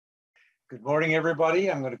Good morning, everybody.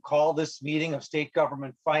 I'm going to call this meeting of State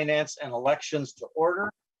Government Finance and Elections to order.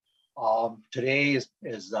 Today is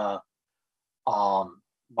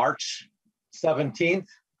March 17th,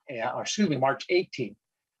 March 18th,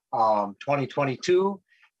 2022.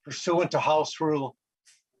 Pursuant to House Rule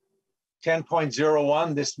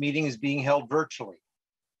 10.01, this meeting is being held virtually.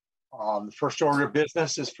 The first order of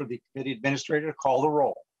business is for the committee administrator to call the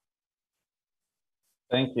roll.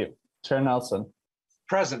 Thank you. Chair Nelson.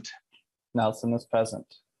 Present. Nelson is present.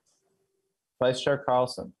 Vice Chair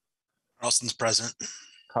Carlson. Carlson's present.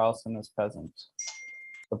 Carlson is present.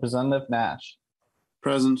 Representative Nash.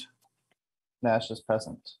 Present. Nash is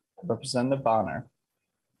present. Representative Bonner.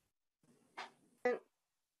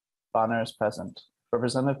 Bonner is present.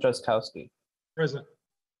 Representative Drazkowski. Present.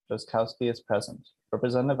 Drazkowski is present.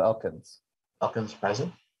 Representative Elkins. Elkins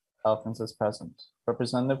present. Elkins is present.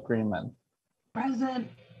 Representative Greenman. Present.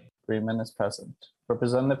 Greenman is present.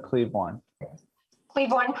 Representative Cleaborn.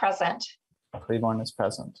 Cleaborn present. Cleaborn is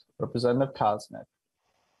present. Representative Kosnick.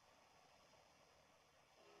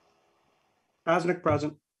 Kosnick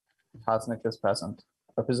present. Kosnick is present.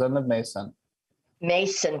 Representative Mason.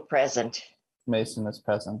 Mason present. Mason is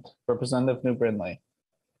present. Representative New Brindley.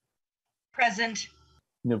 Present.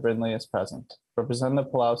 New Brindley is present. Representative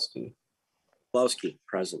Pulowski. Pulowski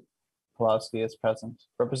present. Pulowski is present.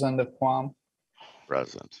 Representative Quam.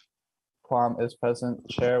 Present. Quam is present.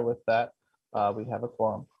 Chair, with that, we have a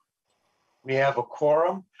quorum. We have a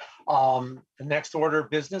quorum. The next order of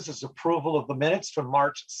business is approval of the minutes from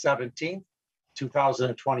March 17th,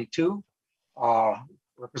 2022.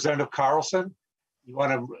 Representative Carlson, you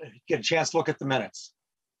want to get a chance to look at the minutes?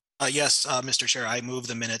 Yes, Mr. Chair, I move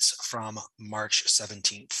the minutes from March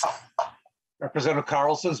 17th. Representative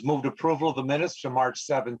Carlson's moved approval of the minutes from March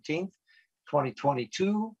 17th,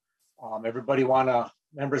 2022. Everybody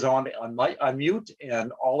members on unmute,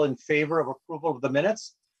 and all in favor of approval of the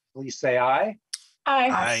minutes, please say aye.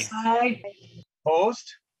 Aye. Aye.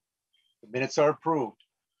 Opposed? The minutes are approved.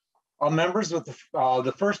 Members, with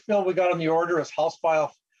the first bill we got on the order is House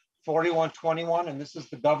File 4121, and this is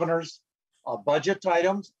the governor's budget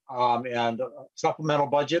items and supplemental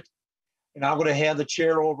budget. And I'm going to hand the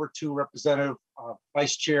chair over to Representative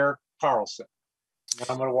Vice Chair Carlson. And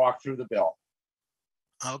I'm going to walk through the bill.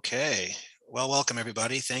 Okay. Well, welcome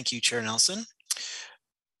everybody. Thank you, Chair Nelson.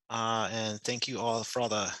 And thank you all for all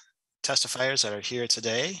the testifiers that are here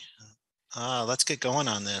today. Let's get going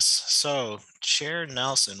on this. So, Chair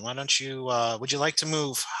Nelson, why don't you, would you like to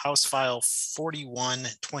move House File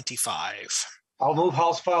 4125? I'll move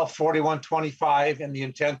House File 4125, and the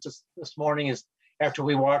intent this morning is, after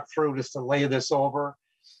we walk through, just to lay this over.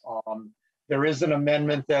 There is an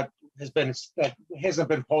amendment that hasn't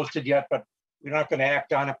been posted yet, but we're not going to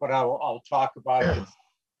act on it, but I'll talk about it.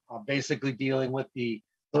 Basically dealing with the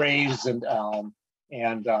graves and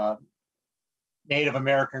Native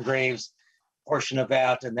American graves portion of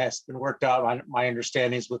that, and that's been worked out. My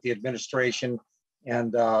understanding is with the administration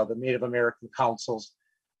and the Native American councils.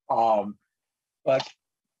 But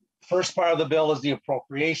first part of the bill is the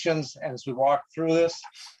appropriations, and as we walk through this,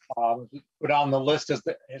 we go down the list as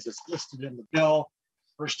it's listed in the bill.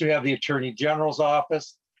 First, you have the Attorney General's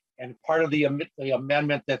office. And part of the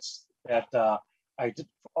amendment that I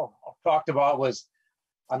talked about was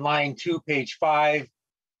on line 2, page 5,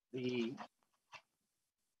 the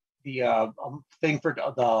thing for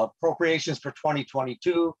the appropriations for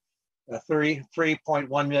 2022,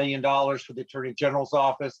 $33.1 million for the Attorney General's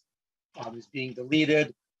office is being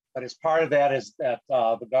deleted. But as part of that is that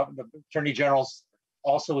the Attorney General's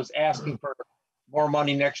also is asking for more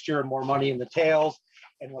money next year and more money in the tails.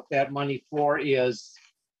 And what that money for is,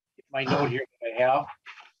 my note here that I have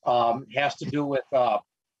has to do with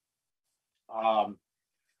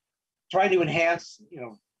trying to enhance,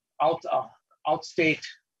 outstate.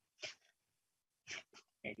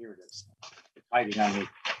 Okay, here it is. It's hiding on me.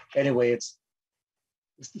 Anyway, it's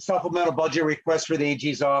the supplemental budget request for the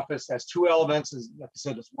AG's office. Has two elements. Like I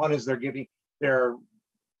said, one is they're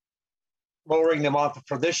lowering the amount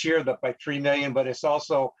for this year by $3 million, but it's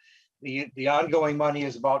also the ongoing money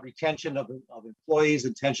is about retention of employees,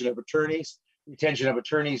 retention of attorneys,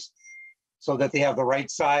 so that they have the right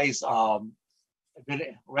size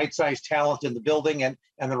talent in the building and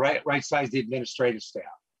the right size the administrative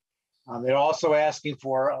staff. They're also asking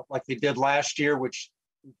for, like they did last year,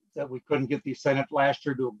 that we couldn't get the Senate last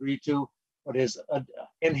year to agree to, but is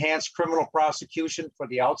enhanced criminal prosecution for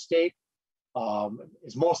the outstate.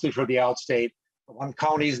 Is mostly for the outstate. When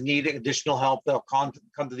counties need additional help, they'll come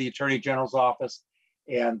to the Attorney General's office.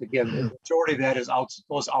 And again, the majority of that is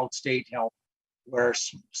those outstate help, where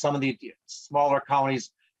some of the smaller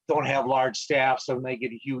counties don't have large staff, so when they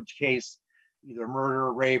get a huge case, either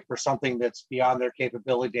murder, rape, or something that's beyond their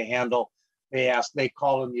capability to handle, they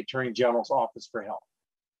call in the Attorney General's office for help.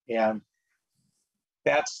 And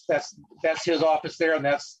that's his office there, and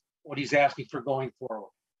that's what he's asking for going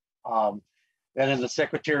forward. Then in the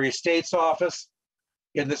Secretary of State's office,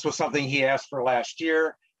 and this was something he asked for last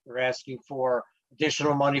year, they're asking for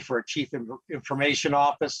additional money for a chief information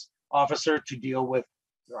officer to deal with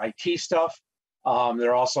their IT stuff.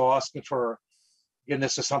 They're also asking for, again,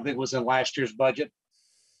 this is something that was in last year's budget,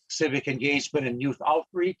 civic engagement and youth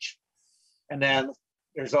outreach. And then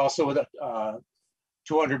there's also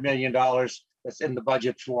 $200 million that's in the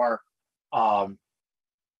budget for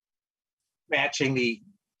matching the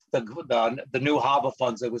new HAVA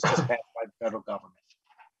funds that was just passed by the federal government.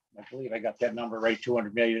 I believe I got that number right,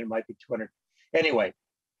 200 million, it might be 200. Anyway,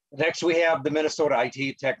 next we have the Minnesota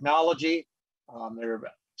IT Technology, their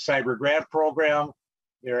cyber grant program.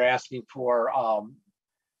 They're asking for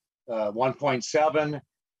 1.7,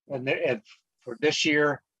 and for this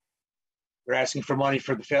year, they're asking for money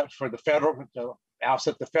for the federal, to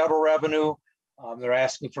offset the federal revenue. They're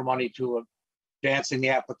asking for money to advancing the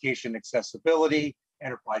application accessibility,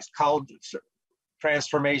 enterprise cloud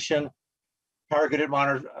transformation, targeted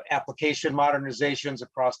application modernizations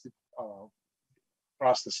across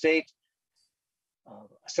the state,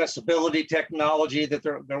 accessibility technology that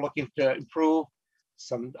they're looking to improve,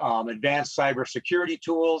 some advanced cybersecurity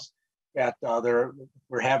tools that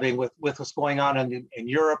we're having with what's going on in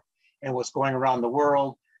Europe and what's going around the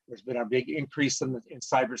world. There's been a big increase in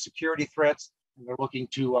cybersecurity threats, and they're looking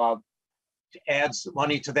to add some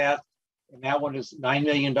money to that. And that one is $9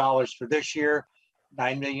 million for this year,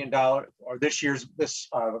 $9 million, or this year's,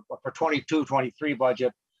 for 22-23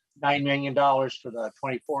 budget, $9 million for the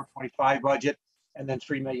 24-25 budget, and then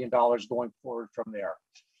 $3 million going forward from there.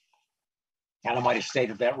 And I might have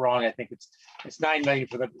stated that wrong. I think it's $9 million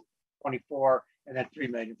for the 24, and then $3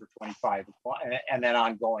 million for 25, and then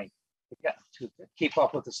ongoing to keep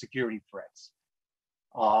up with the security threats.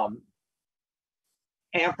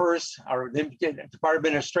 AMPERS, our Department of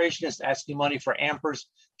Administration is asking money for AMPERS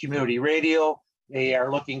Community Radio. They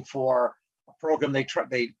are looking for a program they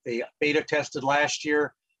beta tested last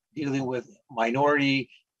year, dealing with minority,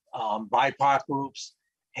 BIPOC groups,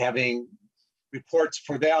 having reports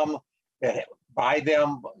for them that by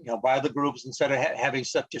the groups, instead of having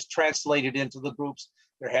stuff just translated into the groups.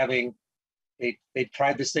 They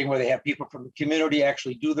tried this thing where they have people from the community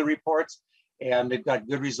actually do the reports, and they've got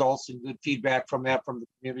good results and good feedback from that from the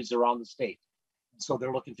communities around the state. So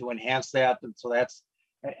they're looking to enhance that, and so that's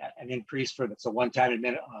an increase for that's a one-time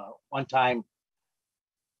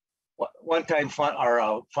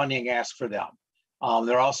funding ask for them.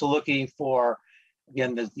 They're also looking for,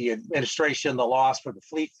 again, the administration, the loss for the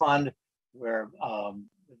fleet fund, where the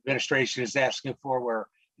administration is asking for, where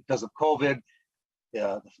because of COVID,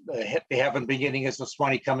 they haven't been getting as much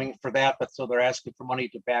money coming for that, but so they're asking for money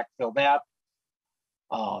to backfill that.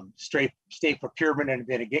 State procurement and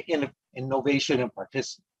innovation and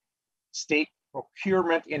state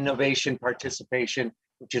procurement innovation participation,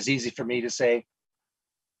 which is easy for me to say.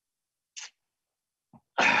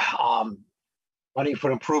 Money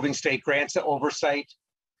for improving state grants oversight,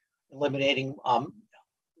 eliminating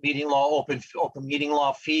meeting law, open meeting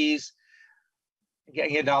law fees.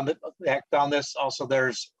 Getting down this, also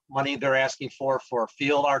there's money they're asking for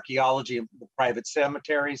field archaeology and the private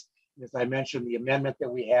cemeteries. As I mentioned, the amendment that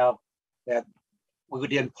we have that we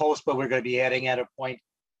didn't post, but we're going to be adding at a point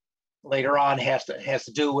later on has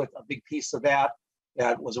to do with a big piece of that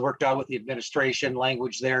was worked out with the administration,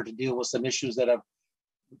 language there to deal with some issues that have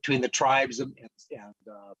between the tribes and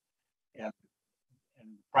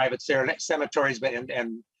private cemeteries, but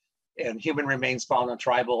and human remains found on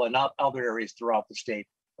tribal and other areas throughout the state.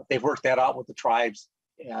 But they've worked that out with the tribes,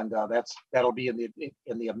 and that'll be in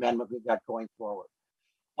the amendment we've got going forward.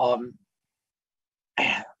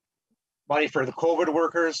 Money for the COVID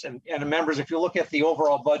workers and members. If you look at the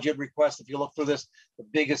overall budget request, if you look through this, the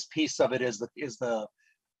biggest piece of it is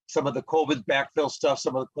some of the COVID backfill stuff,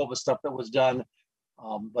 some of the COVID stuff that was done.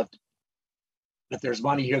 But there's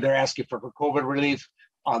money here they're asking for COVID relief.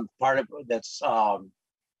 Part of that's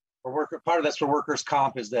for workers'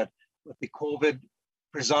 comp is that with the COVID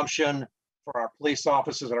presumption for our police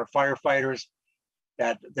officers and our firefighters,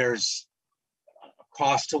 that there's a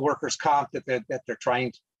cost to workers' comp that they're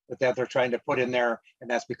trying to put in there, and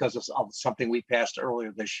that's because of something we passed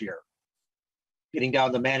earlier this year. Getting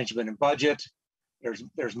down to management and budget,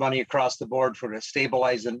 there's money across the board for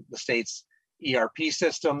stabilizing the state's ERP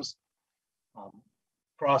systems,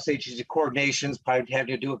 cross-agency coordinations, probably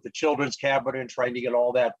having to do with the children's cabinet and trying to get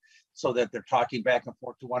all that so that they're talking back and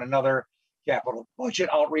forth to one another. capital budget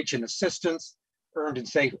outreach and assistance, earned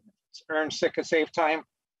sick and safe time.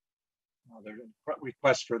 There's a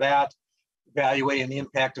request for that. Evaluating the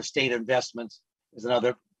impact of state investments is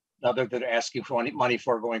another that they're asking for money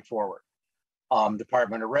for going forward.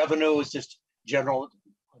 Department of Revenue is just general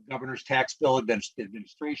governor's tax bill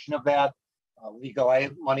administration of that. Legal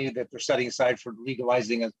money that they're setting aside for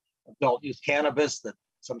legalizing adult use cannabis, that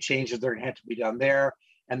some changes that are going to have to be done there.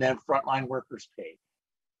 And then frontline workers pay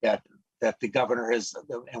that the governor has,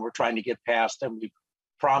 and we're trying to get passed, and we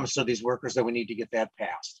promised to these workers that we need to get that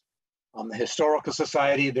passed. The Historical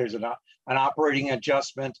Society, there's an operating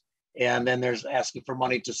adjustment, and then there's asking for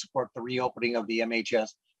money to support the reopening of the MHS,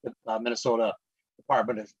 the Minnesota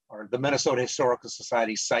Department or the Minnesota Historical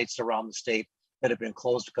Society sites around the state that have been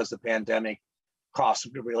closed because of the pandemic, costs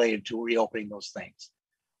related to reopening those things.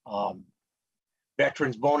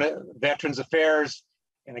 Veterans bonus, Veterans Affairs,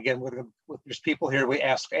 and again, there's people here, we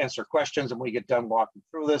answer questions, and we get done walking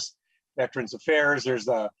through this. Veterans Affairs, there's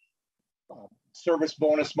a service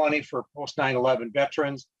bonus money for post 9/11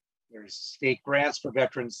 veterans. There's state grants for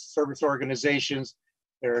veterans service organizations.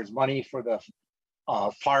 There's money for the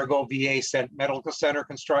Fargo VA Medical Center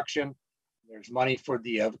construction. There's money for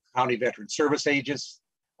the county veteran service agents,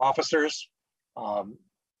 officers.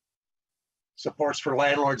 Supports for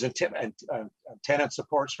landlords and tenant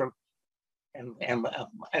supports for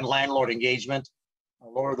and landlord engagement.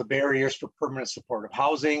 Lower the barriers for permanent supportive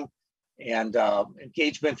housing, and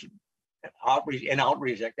engagement.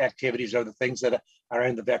 Outreach activities are the things that are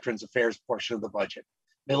in the Veterans Affairs portion of the budget.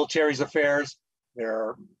 Military's Affairs,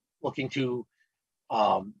 they're looking to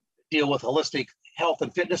deal with holistic health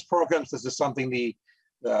and fitness programs. This is something the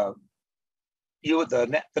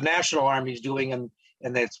National Army is doing, and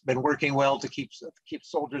it's been working well to keep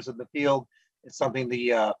soldiers in the field. It's something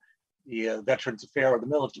the Veterans Affairs or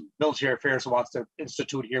the Military Affairs wants to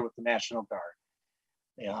institute here with the National Guard.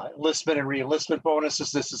 Enlistment and re-enlistment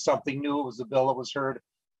bonuses. This is something new. It was a bill that was heard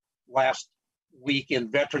last week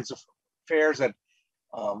in Veterans Affairs, that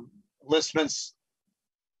enlistments,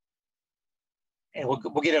 and we'll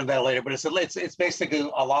get into that later, but it's basically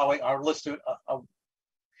allowing our list of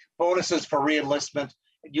bonuses for re-enlistment.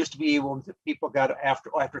 It used to be when people got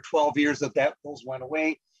after 12 years those went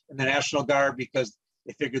away in the National Guard because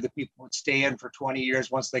they figured that people would stay in for 20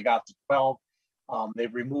 years once they got to 12.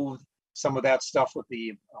 They've removed some of that stuff with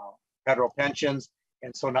the federal pensions,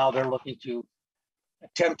 and so now they're looking to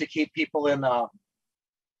attempt to keep people in the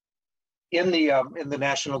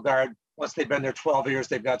National Guard. Once they've been there 12 years,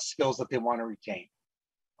 they've got skills that they want to retain.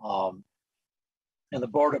 And the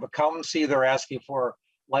Board of Accountancy, they're asking for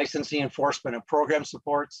licensing, enforcement, and program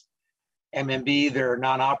supports. MMB, their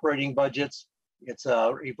non-operating budgets. It's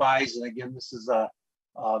revised, and again, this is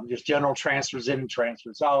just general transfers in and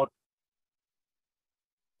transfers out.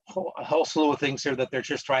 A whole slew of things here that they're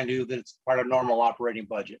just trying to do that it's part of normal operating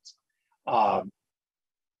budgets.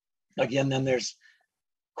 Again, then there's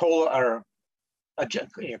COLA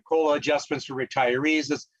adjustments for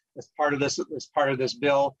retirees as part of this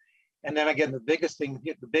bill. And then again, the biggest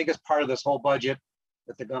part of this whole budget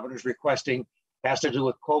that the governor's requesting has to do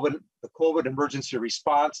with the COVID emergency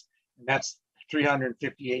response, and that's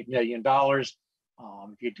 $358 million.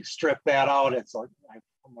 If you strip that out, it's like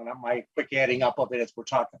my quick adding up of it, we're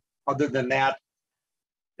talking, other than that,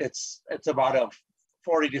 it's about a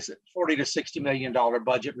 $40 to $60 million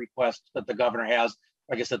budget request that the governor has.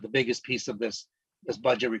 Like I said, the biggest piece of this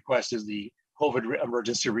budget request is the COVID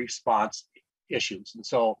emergency response issues. And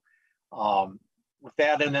so with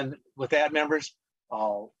that, members,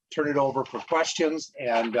 I'll turn it over for questions.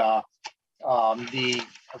 And I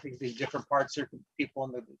think the different parts here, people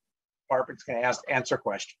in the department's going to answer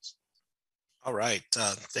questions. All right.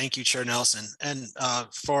 Thank you, Chair Nelson. And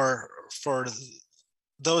for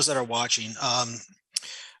those that are watching,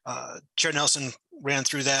 Chair Nelson ran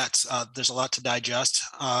through that. There's a lot to digest,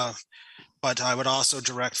 but I would also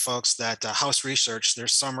direct folks that House Research, their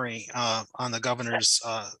summary on the governor's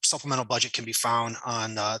supplemental budget can be found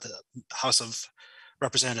on the House of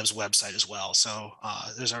Representatives website as well. So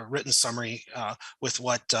there's a written summary with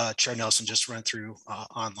what Chair Nelson just ran through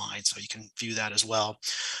online, so you can view that as well.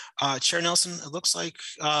 Chair Nelson, it looks like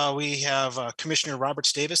we have Commissioner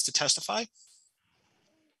Roberts Davis to testify.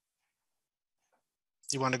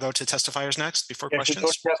 Do you want to go to testifiers next before questions?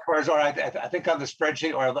 Testifiers, or I think on the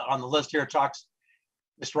spreadsheet or on the list here, talks,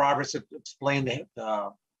 Mr. Roberts explained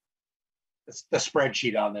the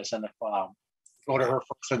spreadsheet on this, and if go to her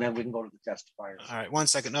first, and then we can go to the testifiers. All right, 1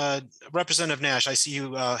 second. Representative Nash, I see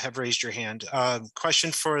you have raised your hand.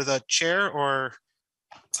 Question for the chair, or?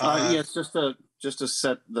 Yes, just to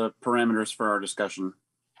set the parameters for our discussion.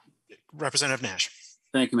 Representative Nash.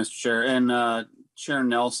 Thank you, Mr. Chair. And Chair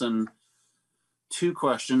Nelson, two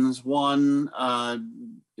questions. One,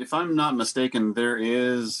 if I'm not mistaken, there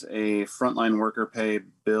is a frontline worker pay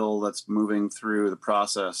bill that's moving through the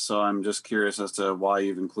process. So I'm just curious as to why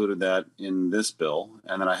you've included that in this bill.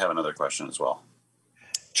 And then I have another question as well.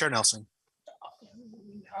 Chair Nelson.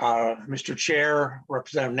 Mr. Chair,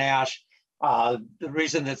 Representative Nash, the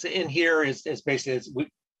reason it's in here is basically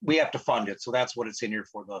we have to fund it. So that's what it's in here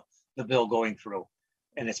for, the bill going through.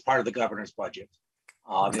 And it's part of the governor's budget.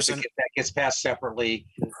 If that gets passed separately,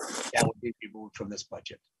 that would be removed from this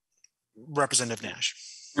budget. Representative Nash.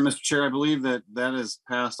 And Mr. Chair, I believe that is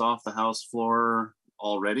passed off the House floor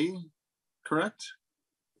already, correct?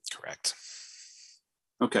 Correct.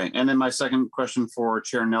 Okay, and then my second question for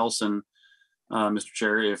Chair Nelson, Mr.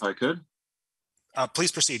 Chair, if I could.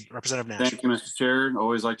 Please proceed, Representative Nash. Thank you, Mr. Chair.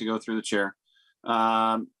 Always like to go through the chair.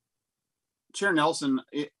 Chair Nelson,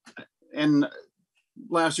 and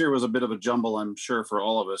last year was a bit of a jumble, I'm sure, for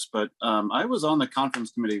all of us, but I was on the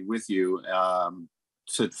conference committee with you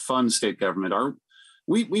to fund state government.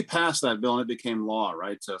 We passed that bill and it became law,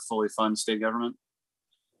 right, to fully fund state government?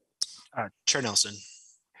 Chair Nelson.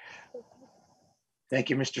 Thank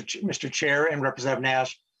you, Mr. Chair and Representative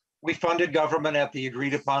Nash. We funded government at the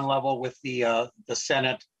agreed upon level with the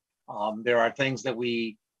Senate. There are things that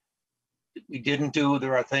we didn't do.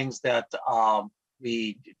 There are things that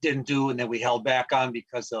we didn't do and then we held back on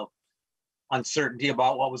because of uncertainty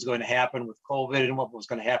about what was going to happen with COVID and what was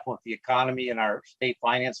going to happen with the economy and our state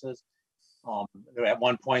finances. At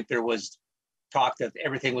one point there was talk that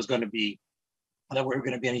everything was going to be, that we were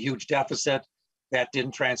going to be in a huge deficit. That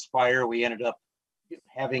didn't transpire. We ended up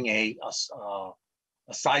having a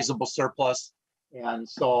sizable surplus. And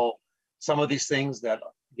so some of these things that,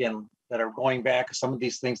 again, that are going back, some of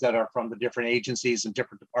these things that are from the different agencies and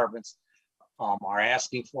different departments are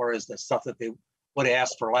asking for is the stuff that they would have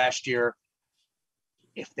asked for last year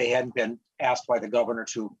if they hadn't been asked by the governor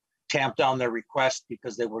to tamp down their request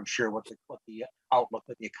because they weren't sure what the outlook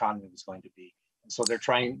of the economy was going to be. And so they're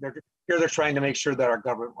trying to make sure that our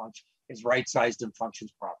government launch is right-sized and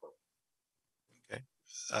functions properly. Okay,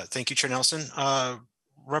 thank you, Chair Nelson.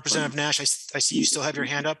 Representative Nash, I see you still have your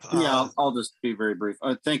hand up. Yeah, I'll just be very brief.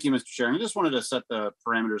 Thank you, Mr. Chair. I just wanted to set the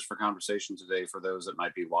parameters for conversation today for those that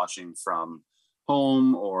might be watching from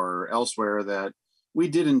home or elsewhere, that we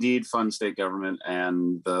did indeed fund state government,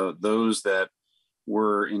 and those that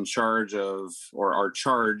were in charge of or are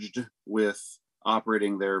charged with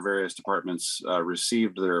operating their various departments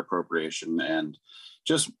received their appropriation. And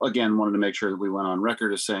just, again, wanted to make sure that we went on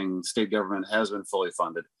record as saying state government has been fully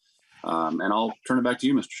funded. And I'll turn it back to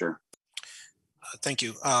you, Mr. Chair. Thank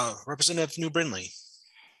you. Representative New Brindley.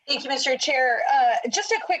 Thank you, Mr. Chair.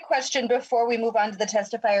 Just a quick question before we move on to the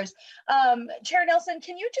testifiers. Chair Nelson,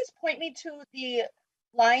 can you just point me to the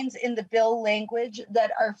lines in the bill language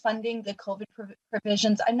that are funding the COVID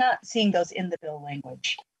provisions? I'm not seeing those in the bill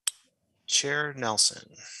language. Chair Nelson.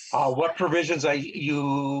 What provisions are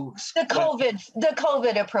you? The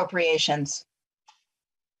COVID appropriations.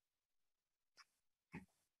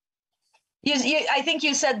 I think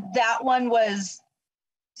you said that one was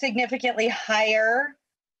significantly higher,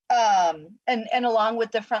 and along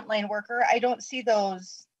with the frontline worker. I don't see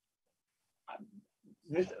those.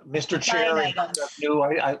 Mr. Chair,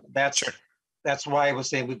 that's why I was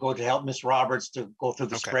saying we go to help Ms. Roberts to go through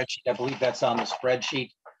the spreadsheet. I believe that's on the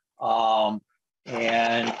spreadsheet.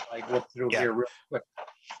 And I look through here real quick.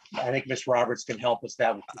 I think Ms. Roberts can help us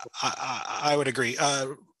that. I would agree.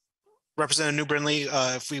 Representative New Brindley,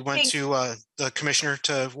 if we went to the commissioner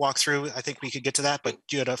to walk through, I think we could get to that, but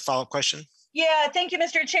you had a follow-up question? Yeah, thank you,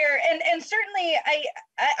 Mr. Chair. And certainly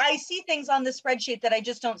I see things on the spreadsheet that I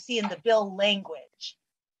just don't see in the bill language.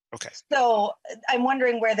 Okay. So I'm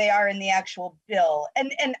wondering where they are in the actual bill.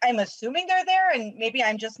 And I'm assuming they're there, and maybe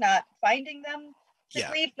I'm just not finding them.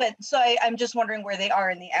 Yeah. But so I'm just wondering where they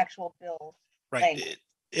are in the actual bill. Right.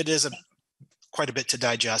 It is quite a bit to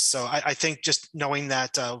digest. So I think just knowing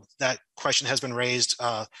that that question has been raised,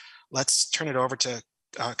 let's turn it over to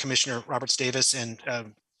Commissioner Roberts Davis and.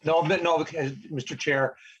 No, Mr.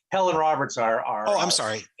 Chair, Helen Roberts are. Oh, I'm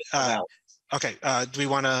sorry. Okay. Do we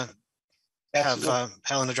want to have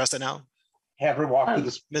Helen address that now? Have her walk through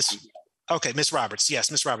this. Miss Roberts. Yes,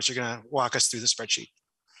 Miss Roberts, you're going to walk us through the spreadsheet.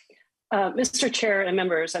 Mr. Chair and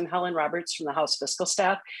members, I'm Helen Roberts from the House Fiscal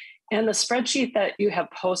Staff. And the spreadsheet that you have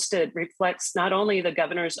posted reflects not only the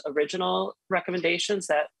governor's original recommendations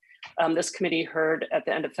that this committee heard at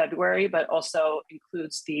the end of February, but also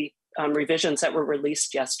includes the revisions that were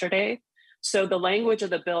released yesterday. So the language of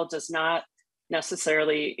the bill does not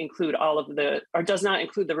necessarily include does not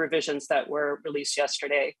include the revisions that were released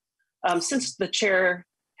yesterday. Since the chair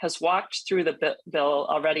has walked through the bill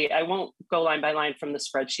already, I won't go line by line from the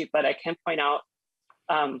spreadsheet, but I can point out,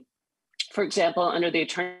 for example, under the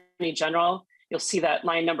Attorney General, you'll see that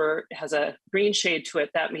line number has a green shade to it.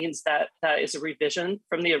 That means that that is a revision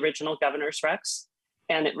from the original governor's recs,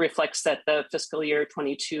 and it reflects that the fiscal year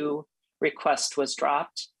 22 request was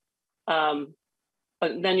dropped.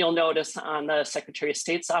 But then you'll notice on the Secretary of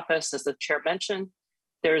State's office, as the chair mentioned,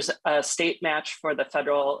 there's a state match for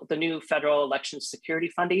the new federal election security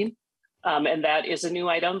funding. And that is a new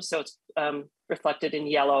item. So it's reflected in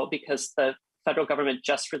yellow because the federal government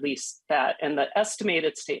just released that. And the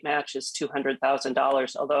estimated state match is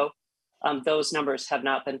 $200,000, although those numbers have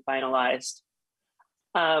not been finalized.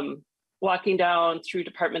 Walking down through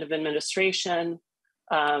Department of Administration,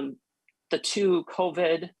 the two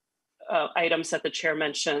COVID items that the chair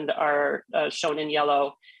mentioned are shown in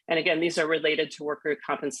yellow. And again, these are related to worker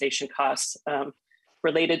compensation costs.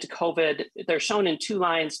 Related to COVID, they're shown in two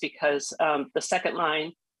lines because the second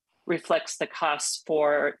line reflects the costs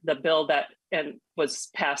for the bill that was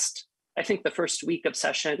passed, I think, the first week of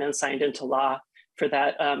session and signed into law for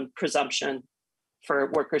that presumption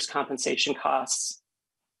for workers' compensation costs.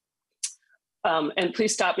 And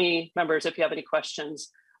please stop me, members, if you have any questions.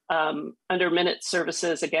 Under minute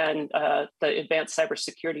services, again, the advanced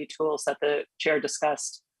cybersecurity tools that the chair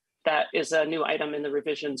discussed, that is a new item in the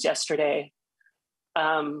revisions yesterday.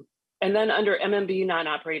 And then under MMB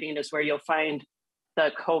non-operating is where you'll find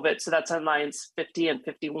the COVID. So that's on lines 50 and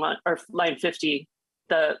 51, or line 50,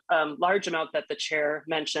 the large amount that the chair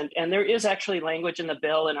mentioned. And there is actually language in the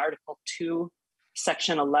bill in Article 2,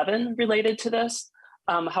 Section 11 related to this.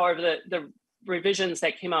 However, the revisions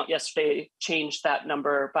that came out yesterday changed that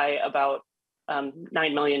number by about $9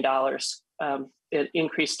 million. It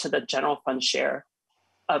increased to the general fund share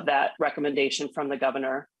of that recommendation from the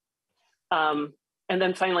governor. And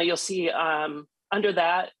then finally, you'll see under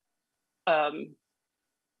that,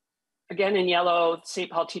 again in yellow,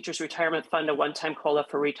 St. Paul Teachers Retirement Fund, a one-time COLA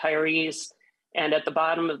for retirees. And at the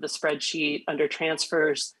bottom of the spreadsheet under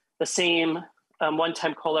transfers, the same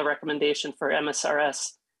one-time COLA recommendation for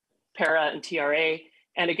MSRS, para, and TRA.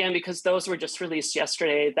 And again, because those were just released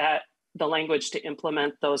yesterday, that the language to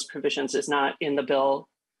implement those provisions is not in the bill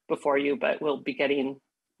before you, but we'll be getting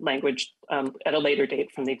language at a later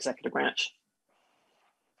date from the executive branch.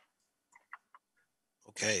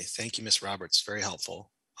 Okay, thank you, Ms. Roberts. Very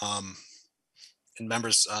helpful. And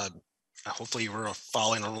members, hopefully you were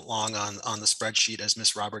following along on the spreadsheet as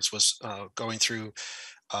Ms. Roberts was going through,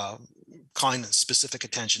 calling specific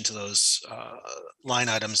attention to those line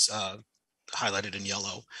items highlighted in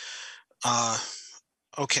yellow.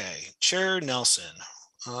 Okay, Chair Nelson.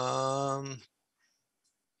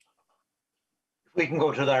 We can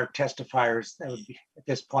go to our testifiers. That would be at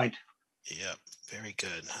this point. Yep, very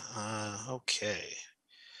good. Okay.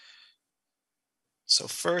 So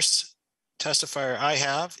first testifier I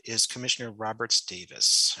have is Commissioner Roberts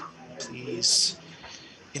Davis. Please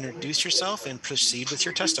introduce yourself and proceed with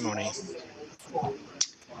your testimony.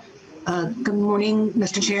 Good morning,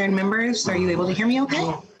 Mr. Chair and members. Are you able to hear me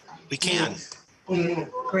okay? We can.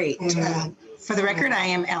 Great. For the record, I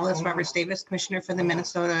am Alice Roberts Davis, Commissioner for the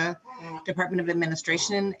Minnesota Department of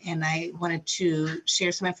Administration, and I wanted to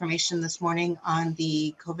share some information this morning on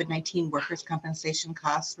the COVID-19 workers' compensation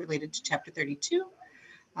costs related to Chapter 32.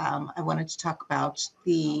 I wanted to talk about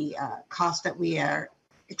the costs that we are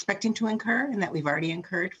expecting to incur and that we've already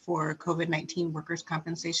incurred for COVID-19 workers'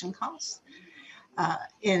 compensation costs.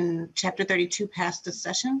 In Chapter 32 passed this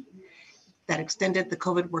session that extended the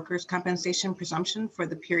COVID workers' compensation presumption for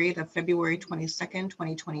the period of February 22nd,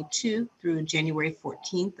 2022 through January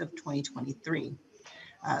 14th of 2023.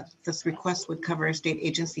 This request would cover state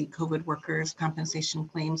agency COVID workers' compensation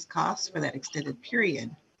claims costs for that extended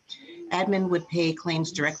period. Admin would pay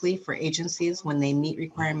claims directly for agencies when they meet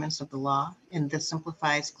requirements of the law, and this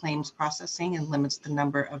simplifies claims processing and limits the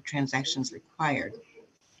number of transactions required.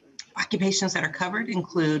 Occupations that are covered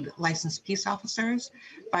include licensed peace officers,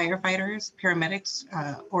 firefighters, paramedics,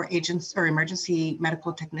 or agents or emergency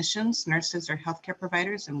medical technicians, nurses or healthcare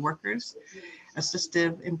providers and workers,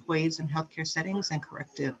 assistive employees in healthcare settings, and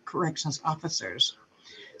corrections officers.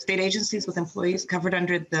 State agencies with employees covered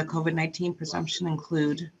under the COVID-19 presumption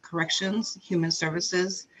include corrections, human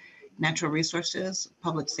services, natural resources,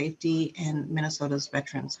 public safety, and Minnesota's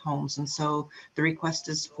veterans homes. And so the request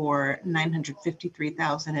is for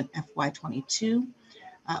 $953,000 in FY22,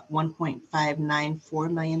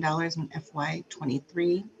 $1.594 million in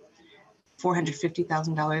FY23,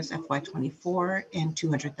 $450,000 FY24, and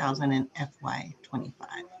 $200,000 in FY25.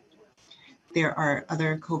 There are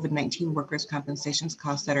other COVID-19 workers' compensations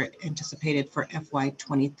costs that are anticipated for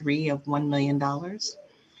FY23 of $1 million.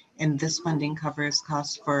 And this funding covers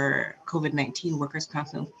costs for COVID-19 workers'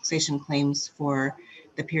 compensation claims for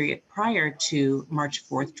the period prior to March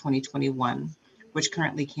 4th, 2021, which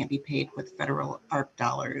currently can't be paid with federal ARP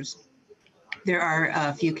dollars. There are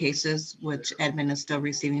a few cases which admin is still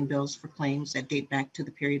receiving bills for claims that date back to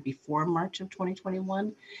the period before March of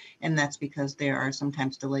 2021. And that's because there are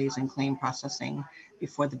sometimes delays in claim processing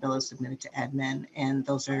before the bill is submitted to admin. And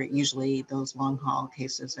those are usually those long haul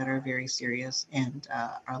cases that are very serious and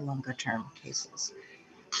are longer term cases.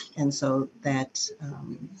 And so that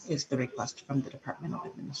is the request from the Department of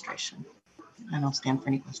Administration. And I'll stand for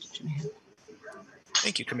any questions you may have.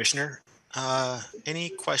 Thank you, Commissioner. Any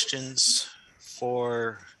questions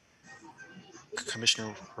for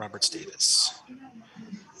Commissioner Roberts Davis?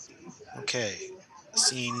 Okay,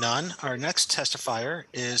 seeing none, our next testifier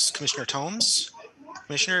is Commissioner Tomes.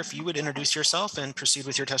 Commissioner, if you would introduce yourself and proceed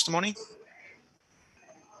with your testimony.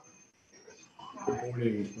 Good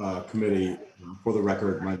morning, committee. For the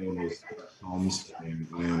record, my name is Holmes, and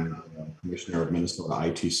I am Commissioner of Minnesota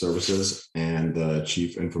IT Services and the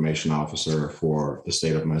Chief Information Officer for the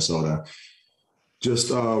state of Minnesota.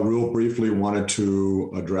 Just real briefly wanted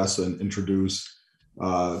to address and introduce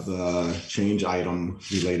the change item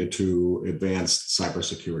related to advanced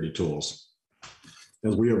cybersecurity tools.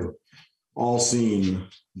 As we have all seen,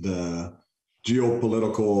 the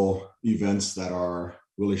geopolitical events that are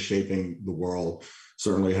really shaping the world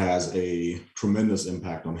certainly has a tremendous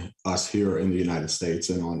impact on us here in the United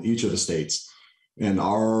States and on each of the states. And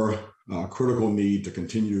our critical need to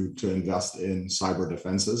continue to invest in cyber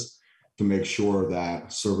defenses to make sure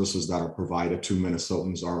that services that are provided to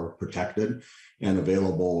Minnesotans are protected and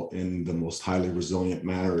available in the most highly resilient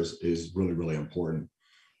manners is really, really important.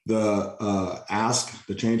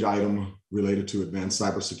 The change item related to advanced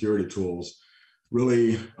cybersecurity tools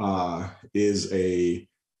really is a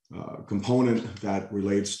component that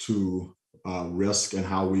relates to risk and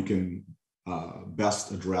how we can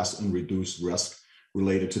best address and reduce risk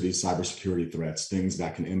related to these cybersecurity threats, things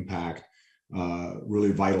that can impact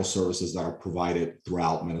really vital services that are provided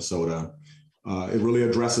throughout Minnesota. It really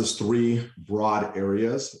addresses three broad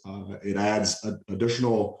areas. It adds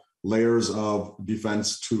additional layers of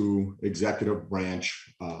defense to executive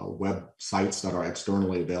branch websites that are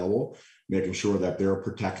externally available, making sure that they're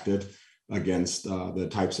protected against the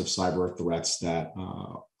types of cyber threats that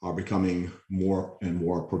are becoming more and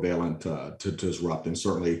more prevalent to disrupt. And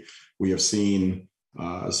certainly we have seen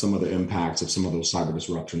some of the impacts of some of those cyber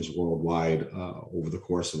disruptions worldwide over the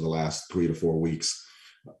course of the last 3 to 4 weeks.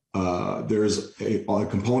 There's a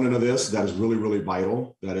component of this that is really, really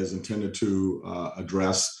vital, that is intended to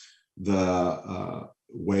address the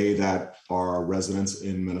way that our residents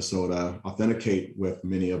in Minnesota authenticate with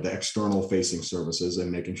many of the external facing services,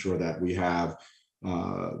 and making sure that we have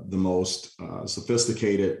the most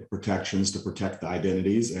sophisticated protections to protect the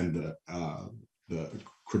identities and the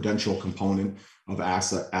credential component of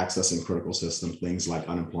accessing critical systems, things like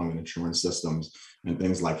unemployment insurance systems and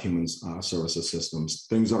things like human services systems,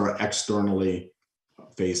 things that are externally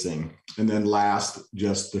facing. And then last,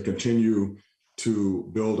 just to continue to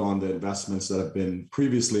build on the investments that have been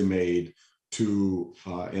previously made to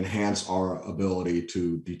enhance our ability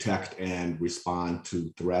to detect and respond to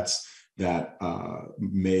threats that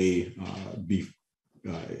may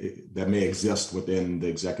exist within the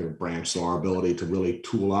executive branch. So our ability to really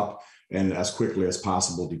tool up and as quickly as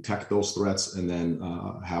possible detect those threats and then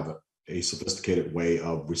have a sophisticated way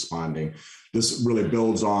of responding. This really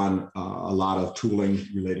builds on a lot of tooling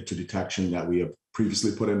related to detection that we have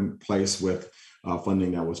previously put in place with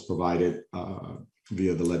funding that was provided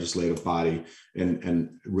via the legislative body, and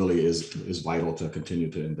really is vital to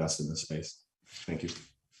continue to invest in this space. Thank you.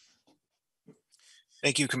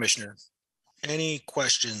 Thank you, Commissioner. Any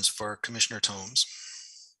questions for Commissioner Tomes?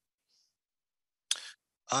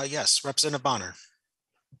 Yes, Representative Bonner.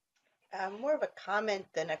 More of a comment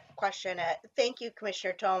than a question. Thank you,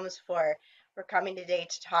 Commissioner Tomes, for coming today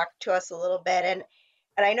to talk to us a little bit. And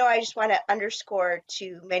I know I just want to underscore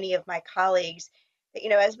to many of my colleagues that,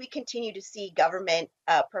 as we continue to see government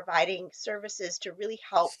providing services to really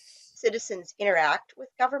help citizens interact with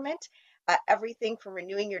government, everything from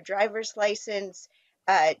renewing your driver's license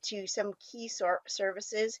to some key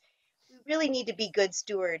services, we really need to be good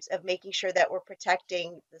stewards of making sure that we're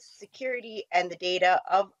protecting the security and the data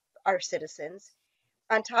of our citizens.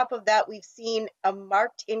 On top of that, we've seen a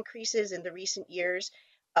marked increases in the recent years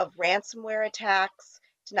of ransomware attacks,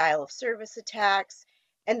 denial of service attacks,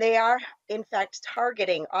 and they are in fact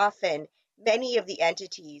targeting often many of the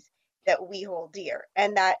entities that we hold dear.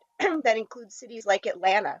 And that, that includes cities like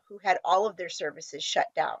Atlanta, who had all of their services shut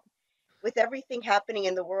down. With everything happening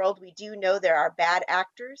in the world, we do know there are bad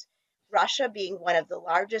actors, Russia being one of the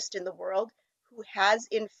largest in the world, who has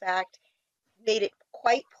in fact made it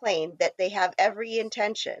quite plain that they have every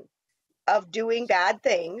intention of doing bad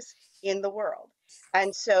things in the world.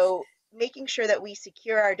 And so making sure that we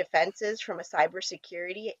secure our defenses from a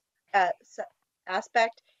cybersecurity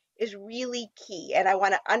aspect is really key. And I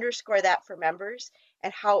want to underscore that for members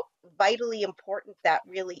and how vitally important that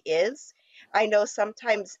really is. I know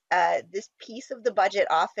sometimes this piece of the budget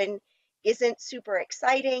often isn't super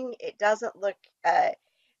exciting. It doesn't look,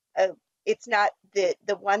 it's not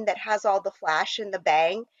the one that has all the flash and the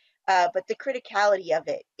bang, but the criticality of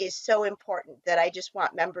it is so important that I just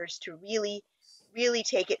want members to really, really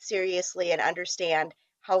take it seriously and understand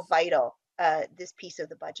how vital this piece of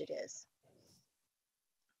the budget is.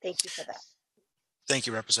 Thank you for that. Thank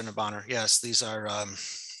you, Representative Bonner. Yes, these are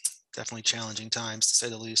definitely challenging times, to say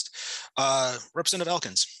the least. Representative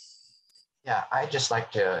Elkins. Yeah, I'd just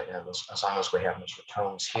like to, as long as we have Mr.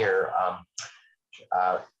 Tomes here,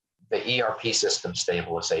 the ERP system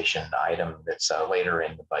stabilization item that's later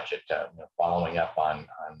in the budget, following up on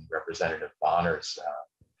Representative Bonner's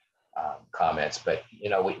comments, but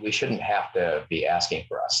we shouldn't have to be asking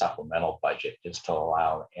for a supplemental budget just to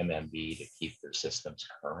allow MMB to keep their systems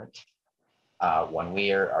current. When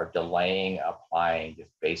we are delaying applying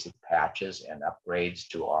just basic patches and upgrades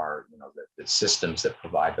to our, the systems that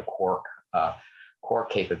provide the core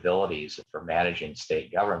capabilities for managing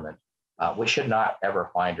state government, we should not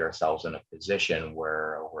ever find ourselves in a position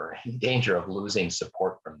where we're in danger of losing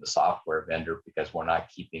support from the software vendor because we're not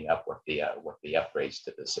keeping up with the upgrades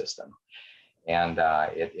to the system. And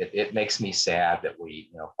it makes me sad that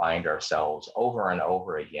we find ourselves over and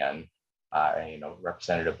over again.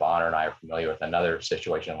 Representative Bonner and I are familiar with another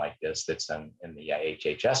situation like this that's in the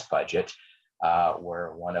HHS budget,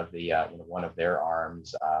 where one of their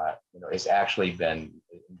arms has actually been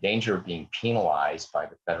in danger of being penalized by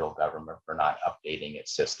the federal government for not updating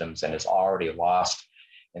its systems and has already lost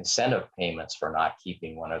incentive payments for not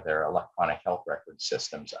keeping one of their electronic health record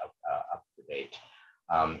systems up to date.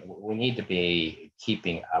 We need to be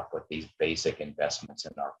keeping up with these basic investments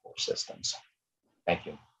in our core systems. Thank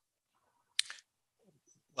you.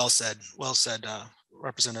 Well said,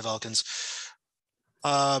 Representative Elkins.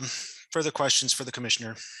 Further questions for the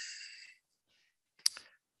commissioner?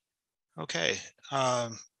 Okay,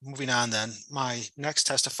 moving on then. My next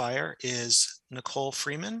testifier is Nicole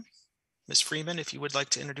Freeman. Ms. Freeman, if you would like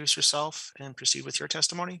to introduce yourself and proceed with your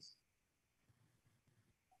testimony.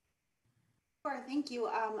 Sure, thank you.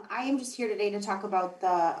 I am just here today to talk about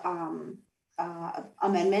the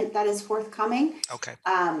amendment that is forthcoming. Okay.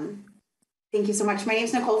 Thank you so much. My name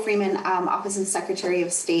is Nicole Freeman, Office of Secretary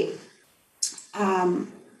of State. There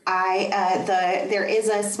is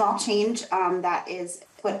a small change that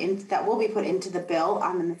will be put into the bill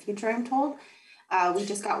in the future, I'm told. We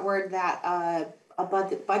just got word that a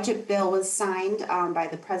budget bill was signed by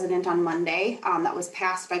the president on Monday that was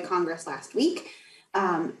passed by Congress last week.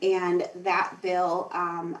 And that bill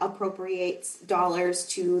appropriates dollars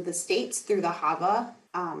to the states through the HAVA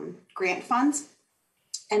grant funds.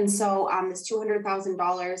 And so this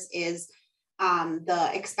 $200,000 is the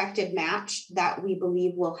expected match that we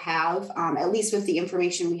believe we'll have, at least with the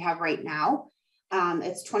information we have right now.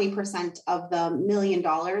 It's 20% of the $1 million,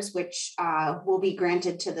 which will be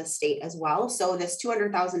granted to the state as well. So this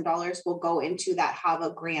 $200,000 will go into that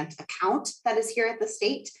HAVA grant account that is here at the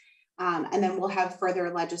state. And then we'll have further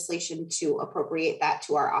legislation to appropriate that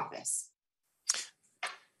to our office.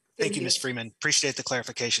 Thank you, Ms. Freeman. Appreciate the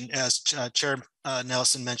clarification. As Chair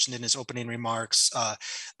Nelson mentioned in his opening remarks,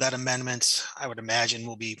 that amendment, I would imagine,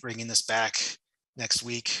 will be bringing this back next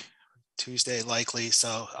week, Tuesday likely.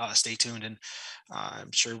 So stay tuned, and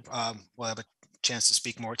I'm sure we'll have a chance to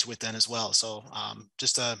speak more to it then as well. So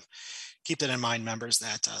just keep that in mind, members,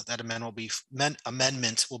 that that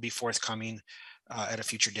amendment will be forthcoming at a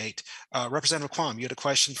future date. Representative Quam, you had a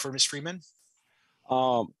question for Ms. Freeman?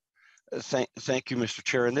 Thank you, Mr.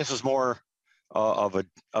 Chair. And this is more of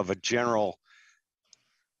a general.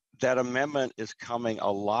 That amendment is coming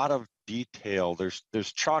a lot of detail.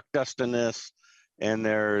 There's chalk dust in this, and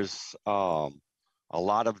there's a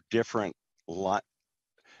lot of different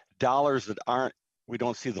dollars that we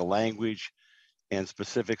don't see the language and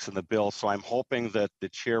specifics in the bill. So I'm hoping that the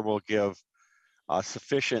chair will give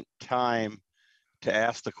sufficient time to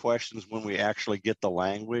ask the questions when we actually get the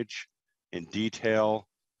language in detail,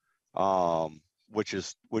 which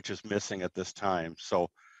is missing at this time. So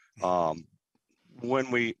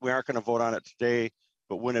when we aren't going to vote on it today,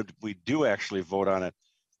 but when we do actually vote on it,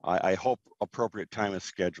 I hope appropriate time is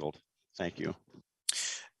scheduled. Thank you.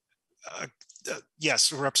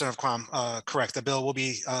 Yes, Representative Quam, correct. The bill will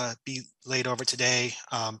be laid over today,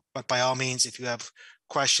 but by all means, if you have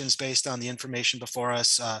questions based on the information before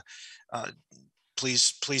us,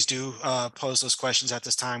 please do pose those questions at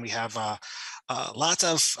this time. We have lots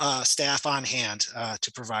of staff on hand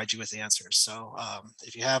to provide you with answers. So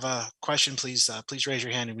if you have a question, please raise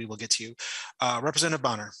your hand and we will get to you. Representative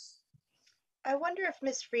Bonner. I wonder if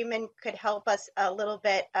Ms. Freeman could help us a little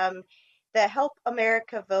bit. The Help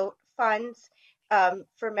America Vote funds,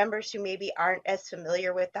 for members who maybe aren't as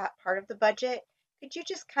familiar with that part of the budget, could you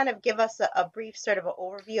just kind of give us a brief sort of an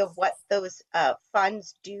overview of what those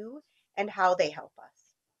funds do and how they help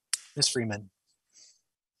us? Ms. Freeman.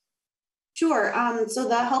 Sure. So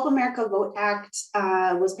the Help America Vote Act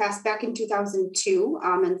was passed back in 2002.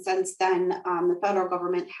 And since then, the federal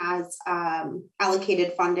government has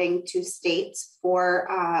allocated funding to states for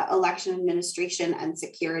election administration and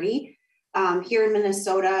security. Here in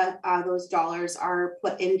Minnesota, those dollars are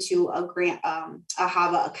put into a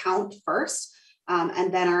HAVA account first,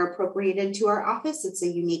 and then are appropriated to our office. It's a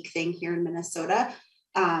unique thing here in Minnesota.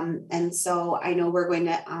 And so I know we're going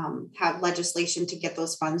to have legislation to get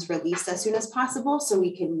those funds released as soon as possible so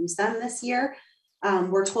we can use them this year.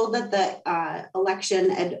 We're told that the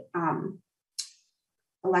Election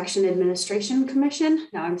Administration Commission,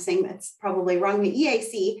 now I'm saying that's probably wrong, the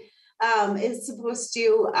EAC, is supposed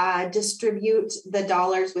to distribute the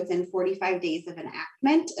dollars within 45 days of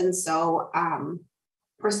enactment. And so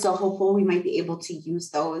we're still hopeful we might be able to use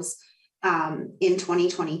those in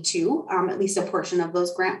 2022, at least a portion of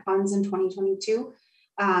those grant funds in 2022.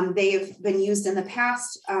 They've been used in the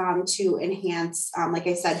past to enhance, like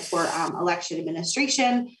I said, for election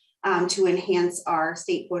administration, to enhance our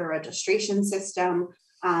state voter registration system,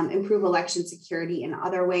 improve election security in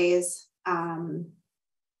other ways.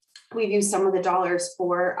 We've used some of the dollars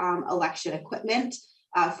for election equipment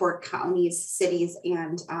for counties, cities,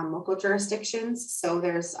 and local jurisdictions. So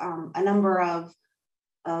there's a number of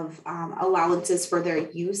allowances for their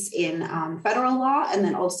use in federal law, and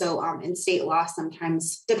then also in state law.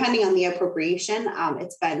 Sometimes, depending on the appropriation,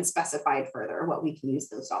 it's been specified further what we can use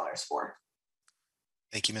those dollars for.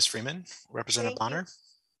 Thank you, Ms. Freeman. Representative Bonner.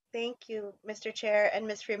 Thank you, Mr. Chair and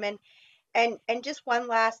Ms. Freeman. And just one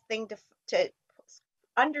last thing to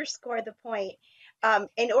underscore the point.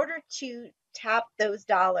 In order to tap those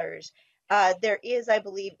dollars, there is, I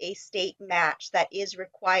believe, a state match that is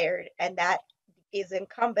required, and that is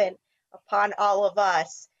incumbent upon all of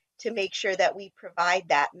us to make sure that we provide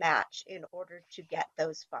that match in order to get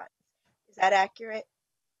those funds. Is that accurate?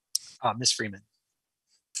 Ms. Freeman.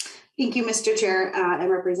 Thank you, Mr. Chair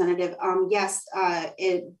and Representative. Yes,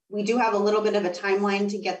 we do have a little bit of a timeline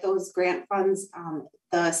to get those grant funds.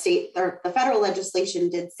 The federal legislation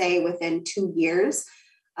did say within 2 years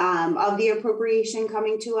of the appropriation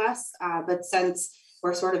coming to us, but since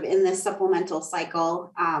we're sort of in this supplemental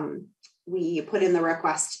cycle, we put in the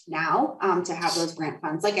request now to have those grant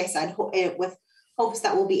funds. Like I said, with hopes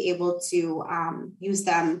that we'll be able to use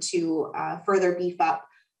them to further beef up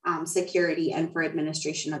security and for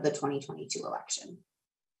administration of the 2022 election.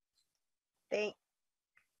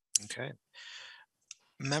 Okay.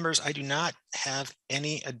 Members, I do not have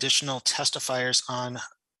any additional testifiers on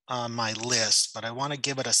my list, but I want to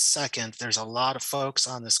give it a second. There's a lot of folks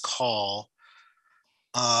on this call.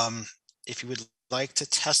 If you would like to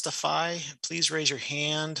testify, please raise your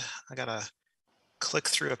hand. I gotta click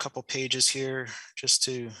through a couple pages here just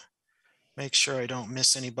to make sure I don't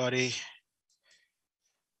miss anybody.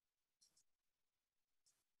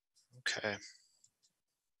 Okay.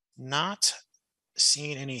 Not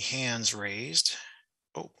seeing any hands raised.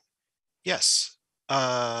 Oh, yes.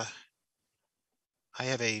 I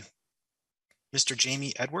have a Mr.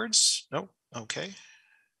 Jamie Edwards. No, okay.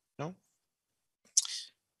 No.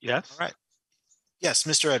 Yes. All right. Yes,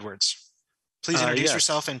 Mr. Edwards. Please introduce yes.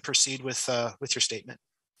 yourself and proceed with your statement.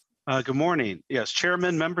 Good morning. Yes,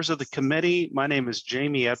 Chairman, members of the committee, my name is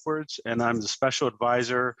Jamie Edwards, and I'm the Special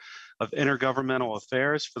Advisor of Intergovernmental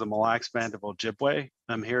Affairs for the Mille Lacs Band of Ojibwe.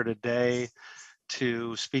 I'm here today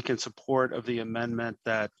to speak in support of the amendment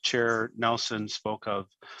that Chair Nelson spoke of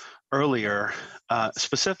earlier,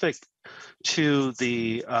 specific to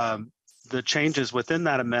the changes within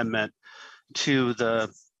that amendment to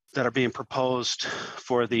that are being proposed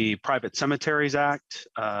for the Private Cemeteries Act,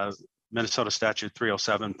 Minnesota Statute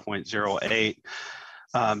 307.08.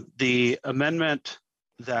 The amendment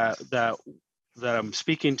that I'm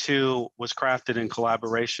speaking to was crafted in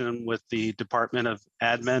collaboration with the Department of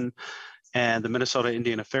Admin and the Minnesota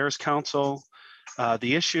Indian Affairs Council.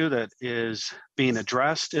 The issue that is being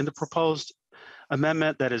addressed in the proposed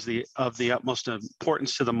amendment that is of the utmost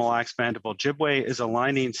importance to the Mille Lacs Band of Ojibwe is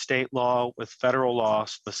aligning state law with federal law,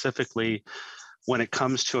 specifically when it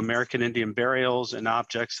comes to American Indian burials and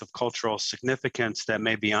objects of cultural significance that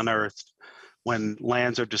may be unearthed when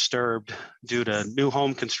lands are disturbed due to new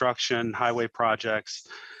home construction, highway projects,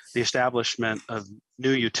 the establishment of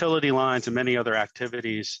new utility lines, and many other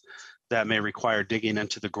activities that may require digging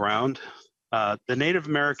into the ground. The Native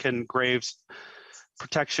American Graves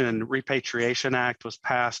Protection and Repatriation Act was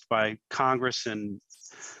passed by Congress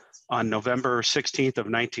on November 16th of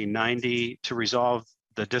 1990 to resolve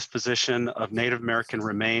the disposition of Native American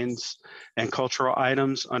remains and cultural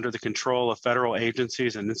items under the control of federal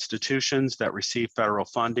agencies and institutions that receive federal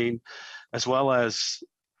funding, as well as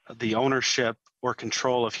the ownership or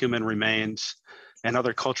control of human remains and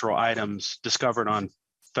other cultural items discovered on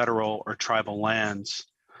federal or tribal lands.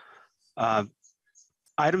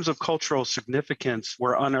 Items of cultural significance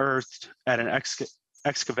were unearthed at an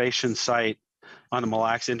excavation site on the Mille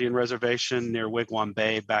Lacs Indian Reservation near Wigwam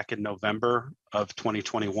Bay back in November of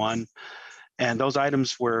 2021. And those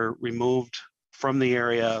items were removed from the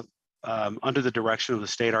area under the direction of the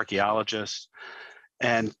state archaeologists.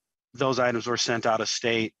 And those items were sent out of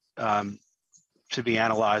state to be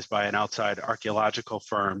analyzed by an outside archaeological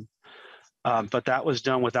firm. But that was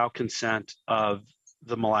done without consent of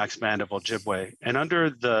the Mille Lacs Band of Ojibwe. And under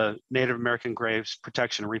the Native American Graves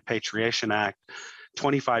Protection and Repatriation Act,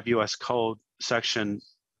 25 U.S. Code Section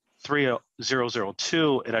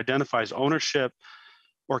 3002, it identifies ownership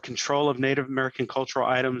or control of Native American cultural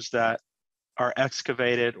items that are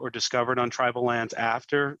excavated or discovered on tribal lands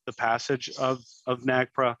after the passage of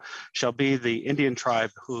NAGPRA shall be the Indian tribe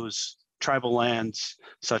whose tribal lands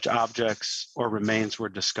such objects or remains were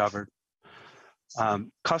discovered.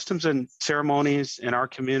 Customs and ceremonies in our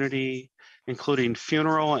community, including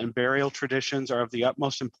funeral and burial traditions, are of the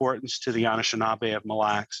utmost importance to the Anishinaabe of Mille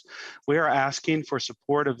Lacs. We are asking for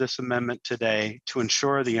support of this amendment today to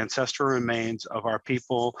ensure the ancestral remains of our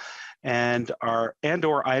people and or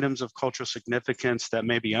items of cultural significance that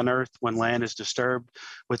may be unearthed when land is disturbed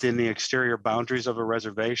within the exterior boundaries of a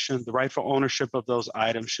reservation. The rightful ownership of those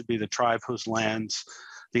items should be the tribe whose lands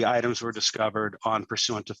the items were discovered on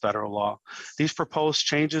pursuant to federal law. These proposed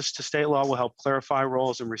changes to state law will help clarify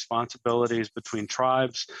roles and responsibilities between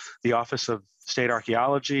tribes, the Office of State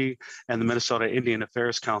Archaeology, and the Minnesota Indian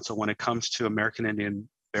Affairs Council when it comes to American Indian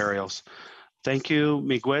burials. Thank you,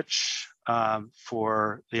 Miigwech,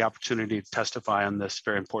 for the opportunity to testify on this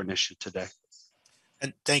very important issue today.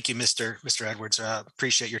 And thank you, Mr. Edwards.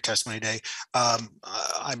 Appreciate your testimony today.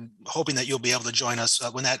 I'm hoping that you'll be able to join us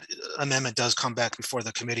when that amendment does come back before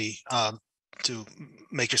the committee to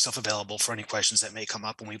make yourself available for any questions that may come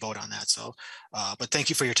up when we vote on that. So, but thank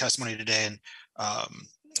you for your testimony today. And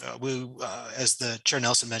as the Chair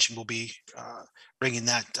Nelson mentioned, we'll be bringing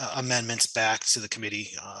that amendments back to the committee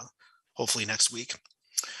hopefully next week.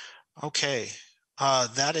 Okay,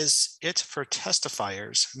 that is it for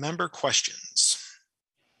testifiers. Member questions.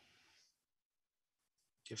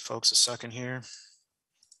 Give folks a second here.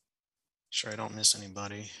 Sure I don't miss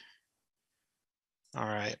anybody. All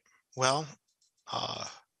right, well,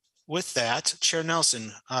 with that, Chair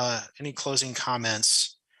Nelson, any closing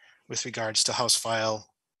comments with regards to House File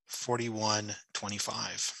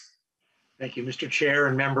 4125? Thank you, Mr. Chair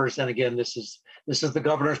and members. And again, this is the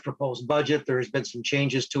governor's proposed budget. There has been some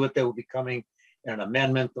changes to it that will be coming in an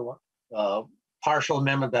amendment. The partial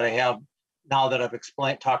amendment that I have now that I've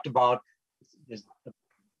talked about is the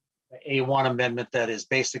A1 amendment that is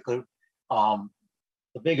basically the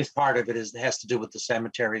biggest part of it has to do with the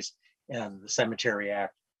cemeteries and the Cemetery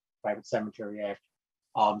Act, Private Cemetery Act.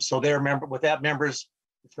 So with that, members,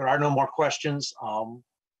 if there are no more questions,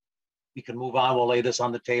 we can move on. We'll lay this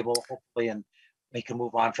on the table, hopefully, and we can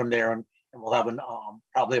move on from there. And we'll have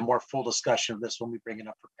probably a more full discussion of this when we bring it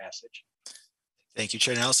up for passage. Thank you,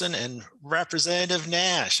 Chair Nelson. And Representative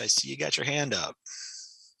Nash, I see you got your hand up.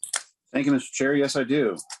 Thank you, Mr. Chair. Yes, I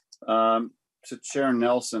do. To Chair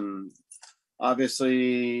Nelson,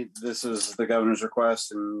 obviously, this is the governor's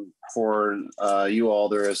request, and for you all,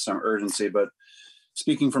 there is some urgency. But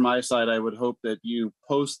speaking from my side, I would hope that you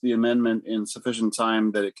post the amendment in sufficient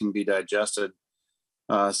time that it can be digested,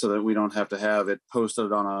 so that we don't have to have it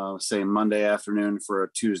posted on say, Monday afternoon for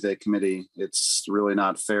a Tuesday committee. It's really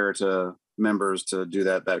not fair to members to do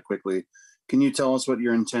that quickly. Can you tell us what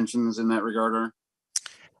your intentions in that regard are?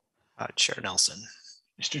 Chair Nelson.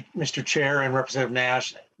 Mr. Chair and Representative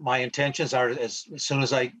Nash, my intentions are as soon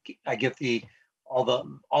as I get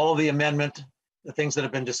all of the amendment, the things that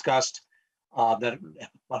have been discussed that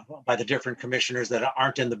by the different commissioners that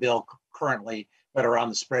aren't in the bill currently, but are on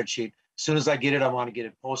the spreadsheet. As soon as I get it, I want to get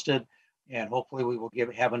it posted And hopefully we will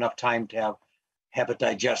have enough time to have it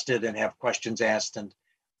digested and have questions asked and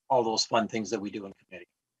all those fun things that we do in committee.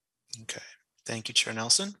 Okay, thank you, Chair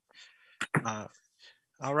Nelson.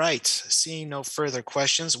 All right, seeing no further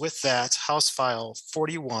questions, with that, House File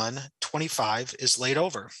 4125 is laid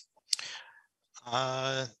over.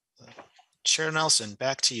 Chair Nelson,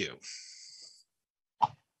 back to you.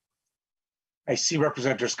 I see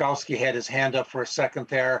Representative Skowski had his hand up for a second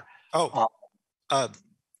there. Oh,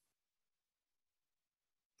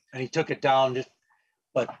 and he took it down,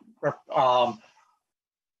 but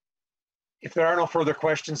if there are no further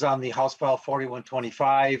questions on the House File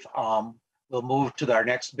 4125, we'll move to our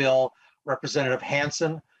next bill, Representative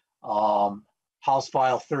Hanson, House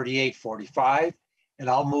File 3845, and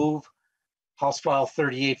I'll move House File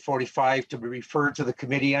 3845 to be referred to the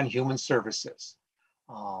Committee on Human Services.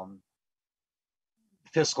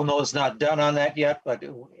 Fiscal note is not done on that yet, but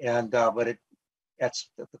that's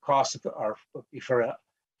the cost are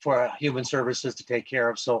for Human Services to take care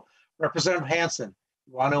of. So, Representative Hanson,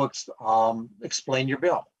 you want to explain your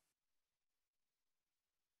bill?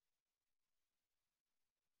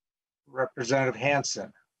 Representative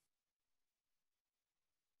Hanson.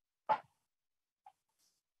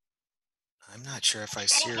 I'm not sure if I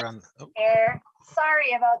see her on. Oh.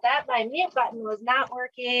 Sorry about that. My mute button was not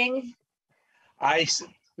working.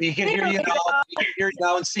 We can hear you now. We can hear you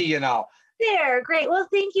now and see you now. There, great. Well,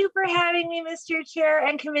 thank you for having me, Mr. Chair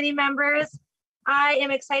and committee members. I am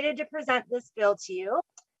excited to present this bill to you.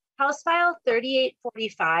 House File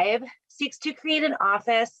 3845 seeks to create an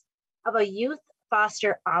office of a youth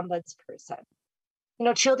foster ombudsperson. You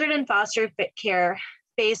know, children in foster care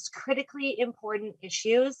face critically important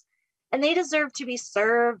issues, and they deserve to be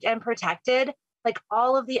served and protected like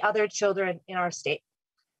all of the other children in our state.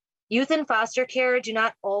 Youth in foster care do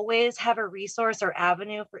not always have a resource or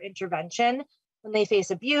avenue for intervention when they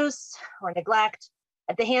face abuse or neglect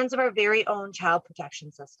at the hands of our very own child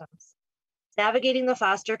protection systems. Navigating the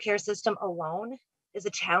foster care system alone is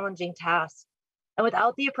a challenging task. And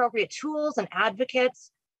without the appropriate tools and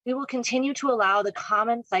advocates, we will continue to allow the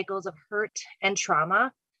common cycles of hurt and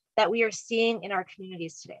trauma that we are seeing in our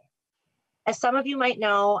communities today. As some of you might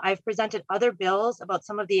know, I've presented other bills about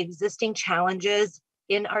some of the existing challenges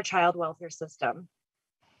in our child welfare system.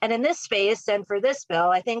 And in this space, and for this bill,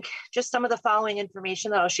 I think just some of the following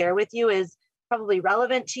information that I'll share with you is probably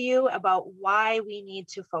relevant to you about why we need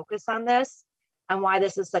to focus on this and why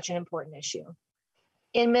this is such an important issue.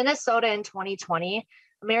 In Minnesota in 2020,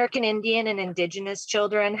 American Indian and Indigenous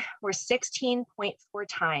children were 16.4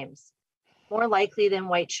 times more likely than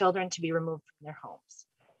white children to be removed from their homes.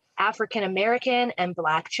 African American and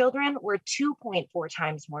Black children were 2.4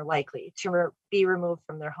 times more likely to be removed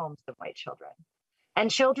from their homes than white children.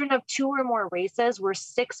 And children of 2 or more races were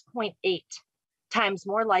 6.8 times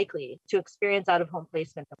more likely to experience out-of-home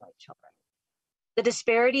placement than white children. The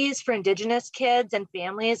disparities for Indigenous kids and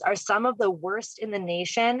families are some of the worst in the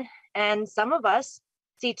nation, and some of us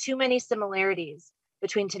see too many similarities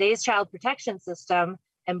between today's child protection system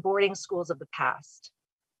and boarding schools of the past.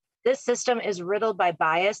 This system is riddled by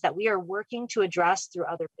bias that we are working to address through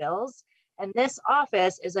other bills, and this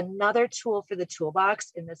office is another tool for the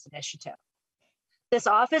toolbox in this initiative. This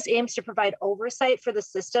office aims to provide oversight for the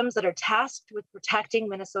systems that are tasked with protecting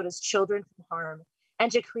Minnesota's children from harm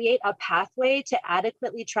and to create a pathway to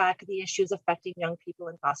adequately track the issues affecting young people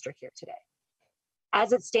in foster care today.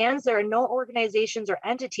 As it stands, there are no organizations or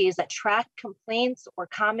entities that track complaints or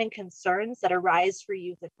common concerns that arise for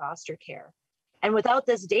youth in foster care. And without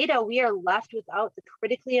this data, we are left without the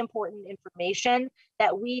critically important information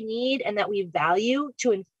that we need and that we value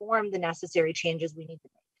to inform the necessary changes we need to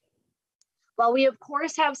make. While we of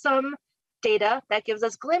course have some data that gives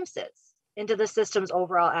us glimpses into the system's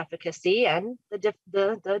overall efficacy and the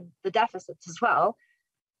deficits as well,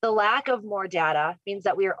 the lack of more data means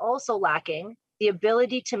that we are also lacking the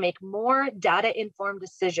ability to make more data-informed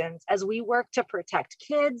decisions as we work to protect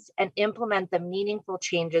kids and implement the meaningful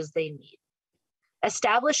changes they need.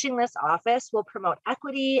 Establishing this office will promote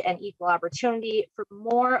equity and equal opportunity for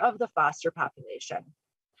more of the foster population.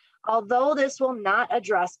 Although this will not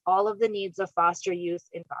address all of the needs of foster youth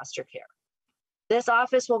in foster care, this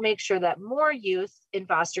office will make sure that more youth in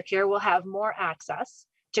foster care will have more access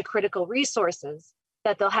to critical resources,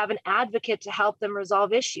 that they'll have an advocate to help them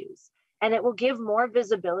resolve issues, and it will give more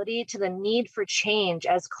visibility to the need for change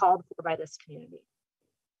as called for by this community.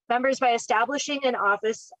 Members, by establishing an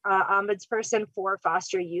office ombudsperson for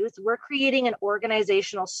foster youth, we're creating an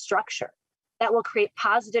organizational structure that will create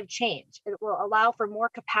positive change. It will allow for more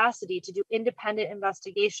capacity to do independent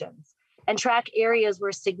investigations and track areas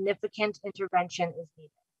where significant intervention is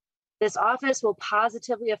needed. This office will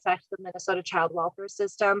positively affect the Minnesota child welfare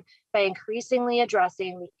system by increasingly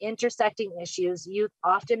addressing the intersecting issues youth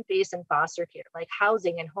often face in foster care, like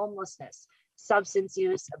housing and homelessness, substance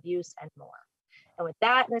use, abuse, and more. And with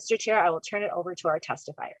that, Mr. Chair, I will turn it over to our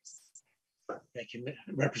testifiers. Thank you,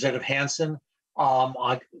 Representative Hanson.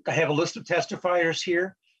 I have a list of testifiers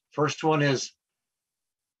here. First one is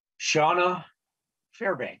Shauna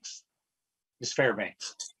Fairbanks. Ms.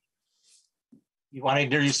 Fairbanks. You want to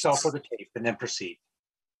introduce yourself for the tape and then proceed.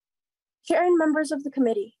 Chair and members of the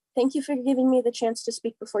committee, thank you for giving me the chance to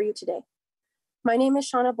speak before you today. My name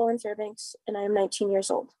is Shauna Bowen Fairbanks, and I am 19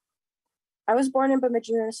 years old. I was born in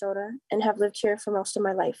Bemidji, Minnesota, and have lived here for most of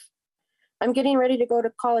my life. I'm getting ready to go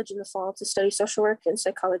to college in the fall to study social work and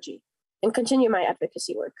psychology and continue my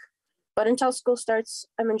advocacy work. But until school starts,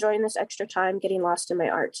 I'm enjoying this extra time getting lost in my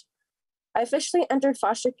art. I officially entered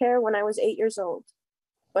foster care when I was 8 years old,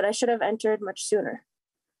 but I should have entered much sooner.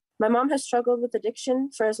 My mom has struggled with addiction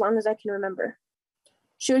for as long as I can remember.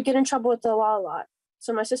 She would get in trouble with the law a lot,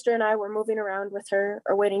 so my sister and I were moving around with her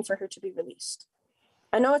or waiting for her to be released.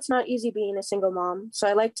 I know it's not easy being a single mom, so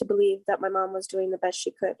I like to believe that my mom was doing the best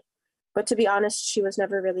she could, but to be honest, she was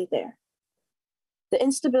never really there. The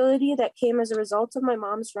instability that came as a result of my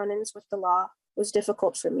mom's run-ins with the law was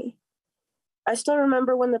difficult for me. I still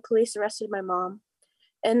remember when the police arrested my mom,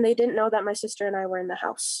 and they didn't know that my sister and I were in the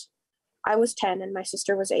house. I was 10 and my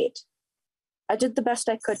sister was 8. I did the best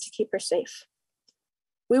I could to keep her safe.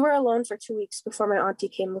 We were alone for 2 weeks before my auntie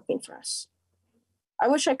came looking for us. I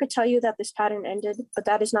wish I could tell you that this pattern ended, but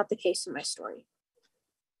that is not the case in my story.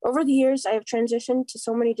 Over the years, I have transitioned to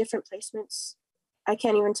so many different placements, I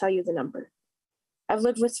can't even tell you the number. I've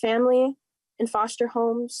lived with family, in foster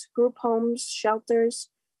homes, group homes, shelters,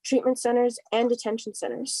 treatment centers, and detention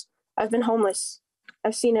centers. I've been homeless.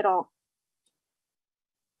 I've seen it all.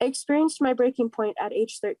 I experienced my breaking point at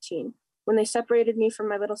age 13 when they separated me from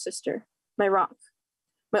my little sister, my rock,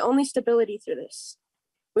 my only stability through this.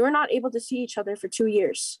 We were not able to see each other for 2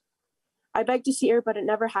 years. I begged to see her, but it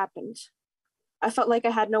never happened. I felt like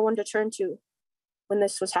I had no one to turn to when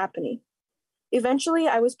this was happening. Eventually,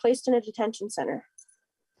 I was placed in a detention center.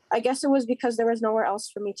 I guess it was because there was nowhere else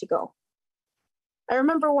for me to go. I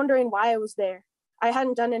remember wondering why I was there. I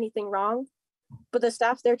hadn't done anything wrong, but the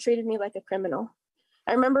staff there treated me like a criminal.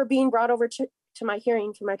 I remember being brought over to my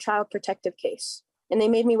hearing for my child protective case, and they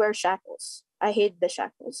made me wear shackles. I hated the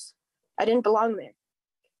shackles. I didn't belong there.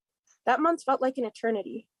 That month felt like an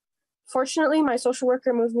eternity. Fortunately, my social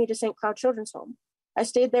worker moved me to St. Cloud Children's Home. I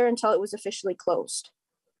stayed there until it was officially closed.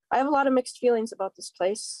 I have a lot of mixed feelings about this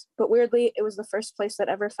place, but weirdly, it was the first place that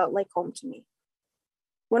ever felt like home to me.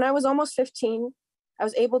 When I was almost 15, I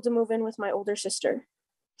was able to move in with my older sister.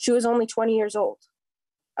 She was only 20 years old.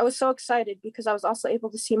 I was so excited because I was also able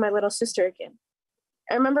to see my little sister again.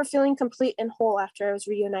 I remember feeling complete and whole after I was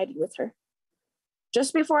reunited with her.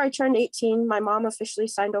 Just before I turned 18, my mom officially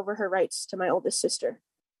signed over her rights to my oldest sister.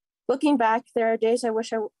 Looking back, there are days I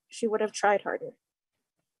wish she would have tried harder.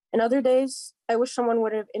 And other days, I wish someone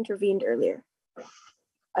would have intervened earlier.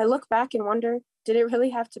 I look back and wonder, did it really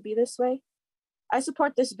have to be this way? I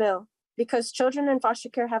support this bill because children in foster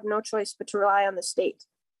care have no choice but to rely on the state.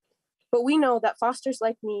 But we know that fosters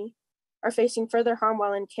like me are facing further harm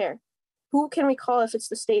while in care. Who can we call if it's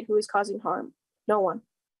the state who is causing harm? No one.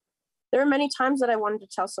 There are many times that I wanted to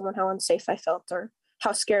tell someone how unsafe I felt or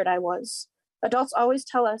how scared I was. Adults always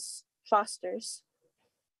tell us, fosters,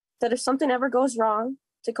 that if something ever goes wrong,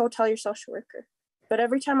 to go tell your social worker. But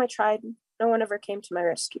every time I tried, no one ever came to my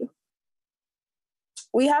rescue.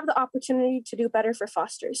 We have the opportunity to do better for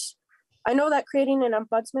fosters. I know that creating an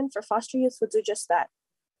ombudsman for foster youth will do just that.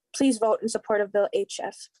 Please vote in support of Bill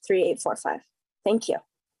HF 3845. Thank you.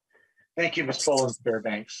 Thank you, Ms. Bowen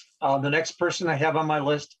Fairbanks. The next person I have on my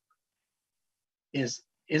list is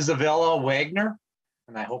Isabella Wagner,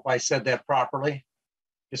 and I hope I said that properly.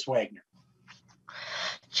 Ms. Wagner.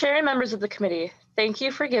 Chair and members of the committee, thank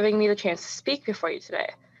you for giving me the chance to speak before you today.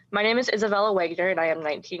 My name is Isabella Wagner and I am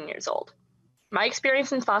 19 years old. My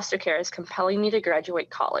experience in foster care is compelling me to graduate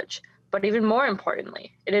college, but even more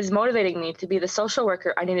importantly, it is motivating me to be the social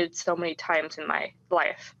worker I needed so many times in my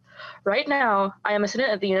life. Right now, I am a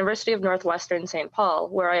student at the University of Northwestern St. Paul,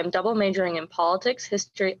 where I am double majoring in politics,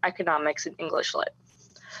 history, economics, and English lit.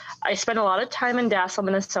 I spent a lot of time in Dassel,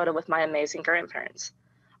 Minnesota with my amazing grandparents.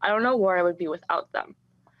 I don't know where I would be without them.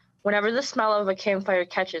 Whenever the smell of a campfire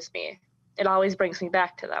catches me, it always brings me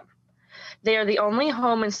back to them. They are the only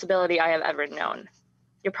home and stability I have ever known.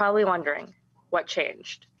 You're probably wondering, what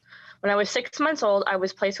changed? When I was 6 months old, I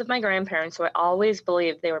was placed with my grandparents, so I always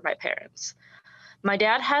believed they were my parents. My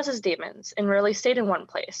dad has his demons and rarely stayed in one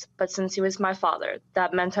place, but since he was my father,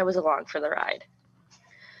 that meant I was along for the ride.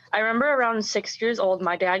 I remember around 6 years old,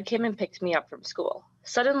 my dad came and picked me up from school.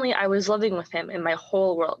 Suddenly, I was living with him and my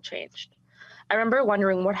whole world changed. I remember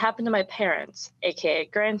wondering what happened to my parents, aka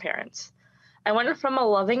grandparents. I went from a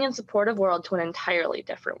loving and supportive world to an entirely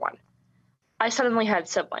different one. I suddenly had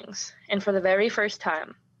siblings, and for the very first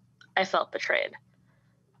time, I felt betrayed.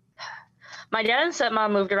 My dad and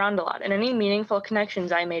stepmom moved around a lot, and any meaningful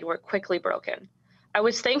connections I made were quickly broken. I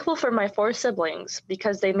was thankful for my 4 siblings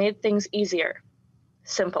because they made things easier,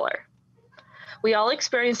 simpler. We all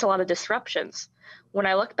experienced a lot of disruptions. When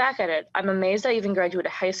I look back at it, I'm amazed I even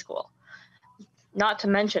graduated high school. Not to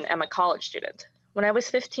mention, I'm a college student. When I was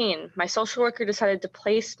 15, my social worker decided to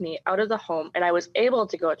place me out of the home, and I was able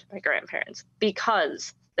to go to my grandparents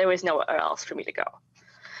because there was nowhere else for me to go.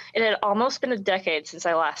 It had almost been a decade since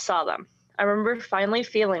I last saw them. I remember finally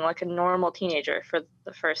feeling like a normal teenager for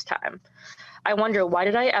the first time. I wonder, why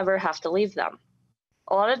did I ever have to leave them?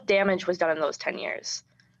 A lot of damage was done in those 10 years.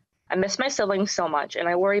 I miss my siblings so much, and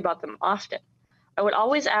I worry about them often. I would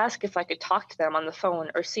always ask if I could talk to them on the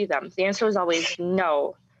phone or see them. The answer was always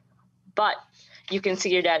no, but you can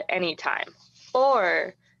see your dad anytime.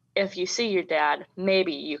 Or if you see your dad,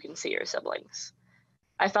 maybe you can see your siblings.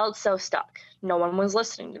 I felt so stuck. No one was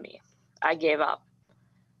listening to me. I gave up.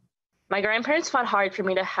 My grandparents fought hard for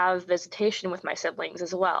me to have visitation with my siblings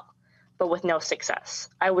as well, but with no success.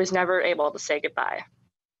 I was never able to say goodbye.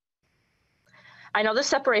 I know this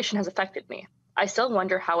separation has affected me. I still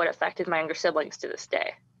wonder how it affected my younger siblings to this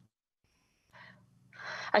day.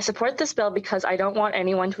 I support this bill because I don't want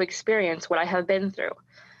anyone to experience what I have been through.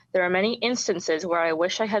 There are many instances where I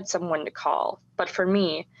wish I had someone to call, but for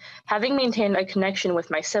me, having maintained a connection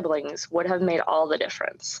with my siblings would have made all the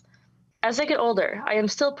difference. As I get older, I am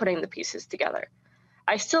still putting the pieces together.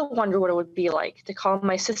 I still wonder what it would be like to call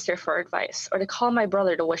my sister for advice or to call my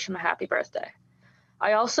brother to wish him a happy birthday.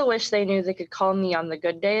 I also wish they knew they could call me on the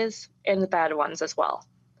good days and the bad ones as well.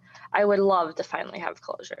 I would love to finally have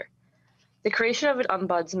closure. The creation of an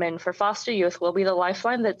ombudsman for foster youth will be the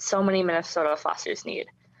lifeline that so many Minnesota fosters need.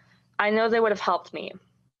 I know they would have helped me.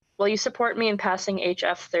 Will you support me in passing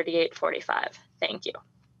HF 3845? Thank you.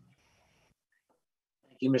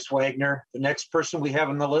 Thank you, Ms. Wagner. The next person we have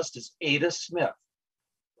on the list is Ada Smith.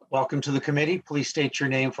 Welcome to the committee. Please state your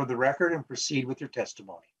name for the record and proceed with your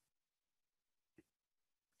testimony.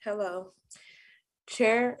 Hello,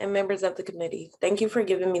 Chair and members of the committee. Thank you for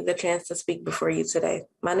giving me the chance to speak before you today.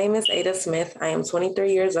 My name is Ada Smith. I am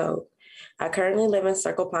 23 years old. I currently live in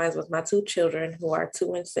Circle Pines with my 2 children who are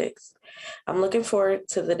 2 and 6. I'm looking forward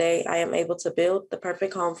to the day I am able to build the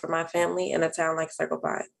perfect home for my family in a town like Circle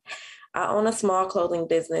Pines. I own a small clothing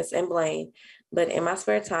business in Blaine, but in my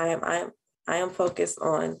spare time, I am focused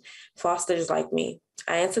on fosters like me.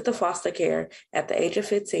 I entered the foster care at the age of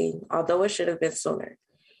 15, although it should have been sooner.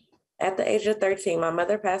 At the age of 13, my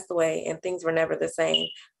mother passed away and things were never the same.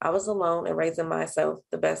 I was alone and raising myself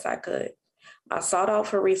the best I could. I sought out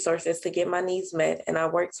for resources to get my needs met and I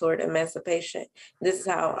worked toward emancipation. This is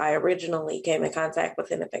how I originally came in contact with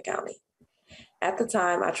Hennepin County. At the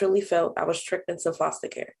time, I truly felt I was tricked into foster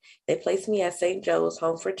care. They placed me at St. Joe's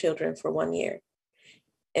Home for Children for 1 year.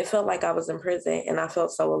 It felt like I was in prison and I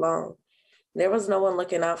felt so alone. There was no one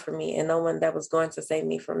looking out for me and no one that was going to save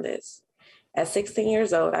me from this. At 16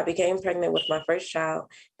 years old, I became pregnant with my first child.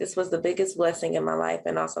 This was the biggest blessing in my life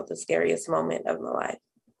and also the scariest moment of my life.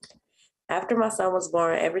 After my son was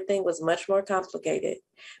born, everything was much more complicated.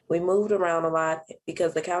 We moved around a lot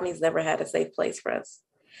because the counties never had a safe place for us.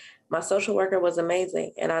 My social worker was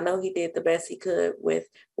amazing, and I know he did the best he could with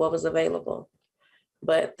what was available.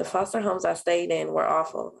 But the foster homes I stayed in were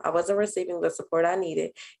awful. I wasn't receiving the support I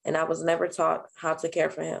needed, and I was never taught how to care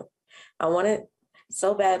for him. I wanted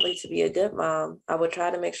so badly to be a good mom. I would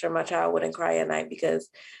try to make sure my child wouldn't cry at night because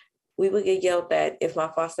we would get yelled at if my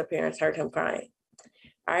foster parents heard him crying.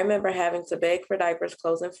 I remember having to beg for diapers,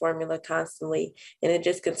 clothes, and formula constantly, and it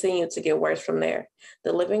just continued to get worse from there.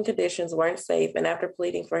 The living conditions weren't safe, and after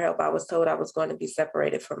pleading for help, I was told I was going to be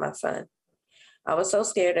separated from my son. I was so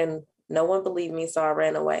scared and no one believed me, so I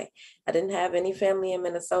ran away. I didn't have any family in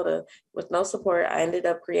Minnesota. With no support, I ended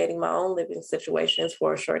up creating my own living situations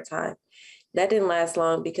for a short time. That didn't last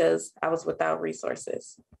long because I was without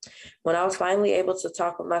resources. When I was finally able to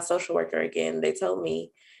talk with my social worker again, they told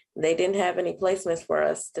me they didn't have any placements for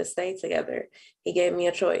us to stay together. He gave me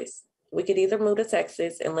a choice. We could either move to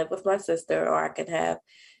Texas and live with my sister,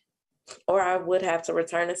 or I would have to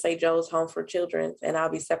return to St. Joe's Home for Children, and I'll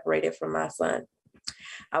be separated from my son.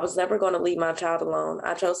 I was never going to leave my child alone.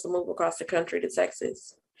 I chose to move across the country to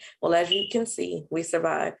Texas. Well, as you can see, we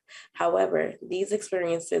survived. However, these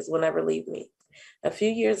experiences will never leave me. A few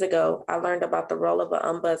years ago, I learned about the role of an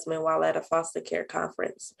ombudsman while at a foster care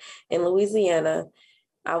conference. In Louisiana,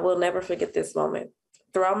 I will never forget this moment.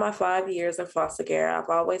 Throughout my 5 years in foster care, I've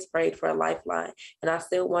always prayed for a lifeline, and I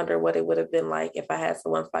still wonder what it would have been like if I had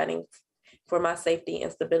someone fighting for my safety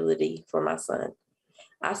and stability for my son.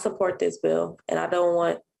 I support this bill, and I don't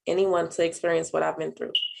want anyone to experience what I've been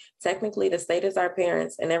through. Technically, the state is our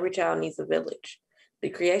parents, and every child needs a village. The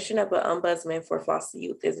creation of an ombudsman for foster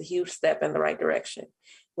youth is a huge step in the right direction.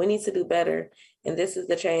 We need to do better, and this is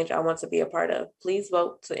the change I want to be a part of. Please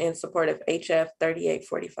vote in support of HF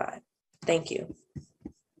 3845. Thank you.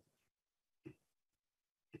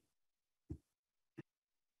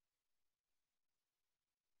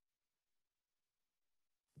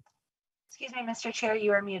 Excuse me, Mr. Chair,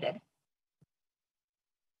 you are muted.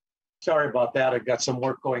 Sorry about that. I've got some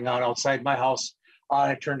work going on outside my house.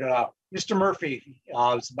 I turned it off. Mr. Murphy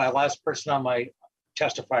is my last person on my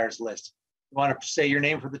testifiers list. You want to say your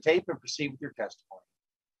name for the tape and proceed with your testimony?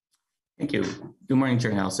 Thank you. Good morning,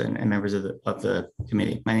 Chair Nelson and members of the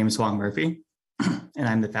committee. My name is Juan Murphy, and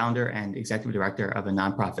I'm the founder and executive director of a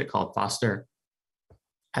nonprofit called Foster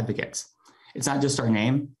Advocates. It's not just our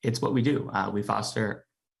name, it's what we do. We foster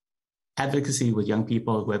advocacy with young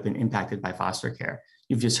people who have been impacted by foster care.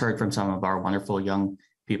 You've just heard from some of our wonderful young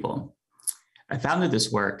people. I founded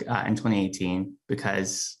this work in 2018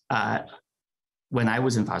 because when I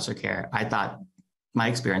was in foster care, I thought my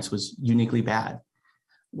experience was uniquely bad.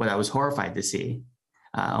 What I was horrified to see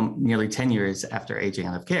nearly 10 years after aging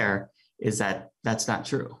out of care is that that's not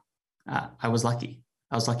true. I was lucky.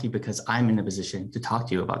 I was lucky because I'm in a position to talk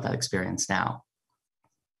to you about that experience now.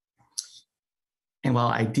 And while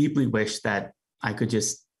I deeply wish that I could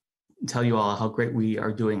just tell you all how great we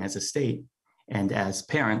are doing as a state and as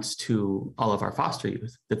parents to all of our foster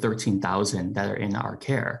youth, the 13,000 that are in our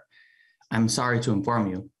care, I'm sorry to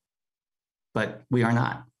inform you, but we are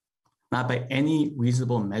not by any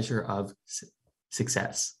reasonable measure of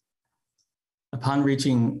success. Upon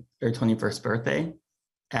reaching their 21st birthday,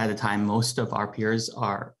 at a time most of our peers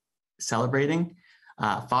are celebrating,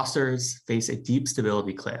 fosters face a deep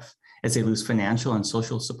stability cliff as they lose financial and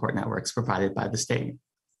social support networks provided by the state.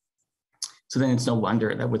 So then it's no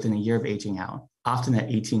wonder that within a year of aging out, often at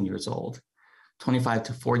 18 years old, 25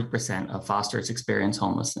 to 40% of fosters experience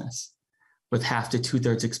homelessness, with half to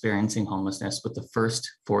 2/3 experiencing homelessness with the first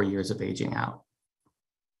 4 years of aging out.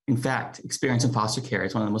 In fact, experience in foster care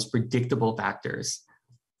is one of the most predictable factors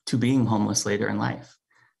to being homeless later in life.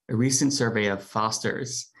 A recent survey of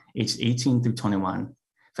fosters aged 18 through 21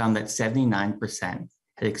 found that 79%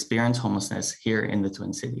 had experienced homelessness here in the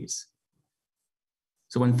Twin Cities.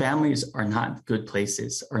 So when families are not good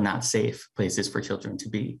places or not safe places for children to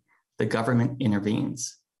be, the government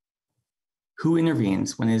intervenes. Who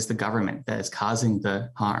intervenes when it is the government that is causing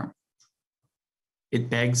the harm? It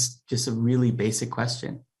begs just a really basic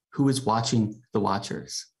question. Who is watching the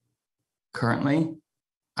watchers? Currently,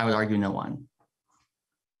 I would argue no one.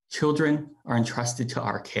 Children are entrusted to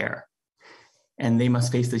our care, and they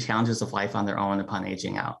must face the challenges of life on their own upon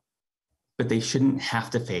aging out. But they shouldn't have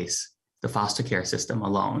to face the foster care system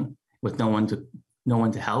alone with no one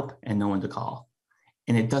to help and no one to call.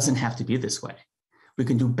 And it doesn't have to be this way. We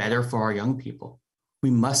can do better for our young people.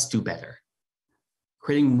 We must do better.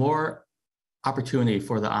 Creating more opportunity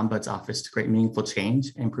for the Ombuds Office to create meaningful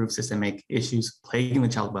change and improve systemic issues plaguing the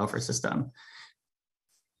child welfare system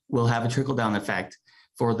will have a trickle-down effect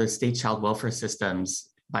for the state child welfare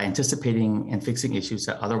systems by anticipating and fixing issues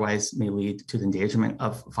that otherwise may lead to the endangerment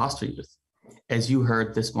of foster youth, as you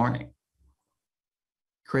heard this morning.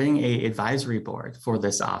 Creating an advisory board for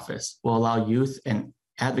this office will allow youth and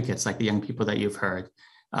advocates like the young people that you've heard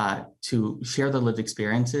to share their lived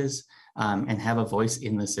experiences and have a voice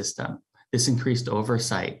in the system. This increased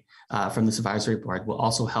oversight from this advisory board will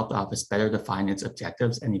also help the office better define its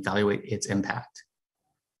objectives and evaluate its impact.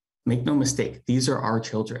 Make no mistake, these are our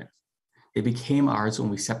children. They became ours when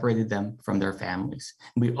we separated them from their families.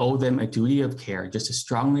 We owe them a duty of care just as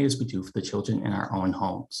strongly as we do for the children in our own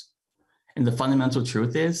homes. And the fundamental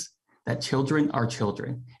truth is that children are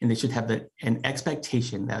children, and they should have an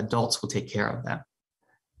expectation that adults will take care of them.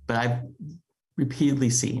 But I've repeatedly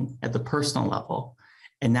seen at the personal level,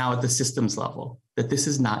 and now at the systems level, that this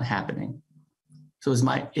is not happening. So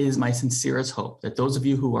it is my sincerest hope that those of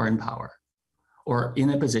you who are in power or in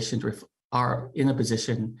a position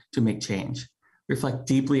to make change reflect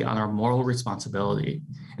deeply on our moral responsibility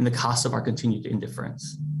and the cost of our continued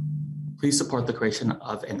indifference. Please support the creation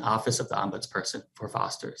of an Office of the Ombudsperson for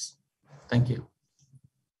fosters. Thank you.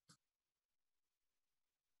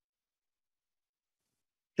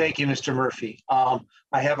 Thank you, Mr. Murphy. I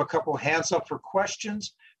have a couple of hands up for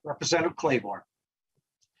questions. Representative Claiborne.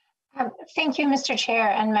 Thank you, Mr. Chair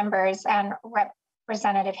and members, and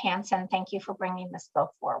Representative Hanson. Thank you for bringing this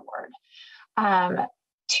bill forward.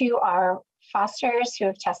 To our fosters who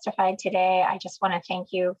have testified today, I just want to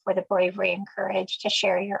thank you for the bravery and courage to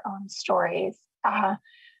share your own stories. The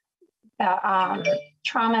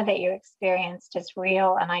trauma that you experienced is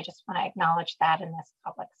real, and I just want to acknowledge that in this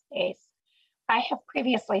public space. I have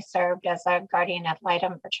previously served as a guardian ad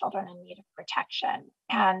litem for children in need of protection,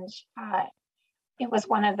 and it was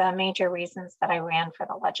one of the major reasons that I ran for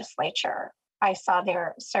the legislature. I saw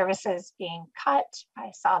their services being cut.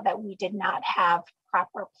 I saw that we did not have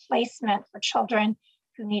proper placement for children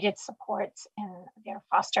who needed supports in their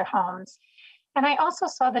foster homes. And I also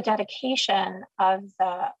saw the dedication of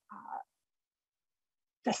the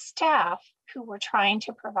staff who were trying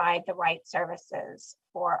to provide the right services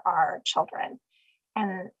for our children.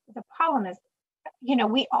 And the problem is, you know,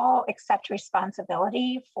 we all accept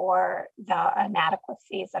responsibility for the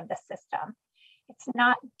inadequacies of the system. It's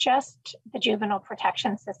not just the juvenile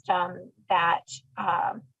protection system that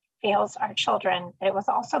fails our children, but it was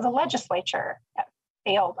also the legislature that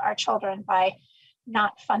failed our children by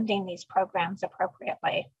not funding these programs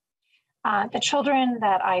appropriately. The children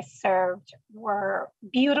that I served were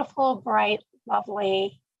beautiful, bright,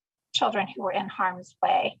 lovely children who were in harm's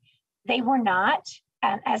way. They were not,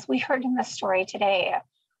 and as we heard in the story today,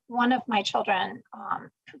 one of my children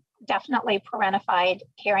definitely parentified,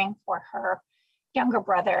 caring for her younger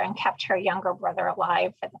brother, and kept her younger brother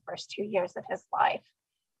alive for the first 2 years of his life.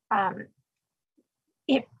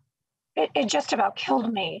 It just about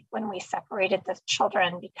killed me when we separated the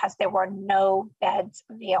children because there were no beds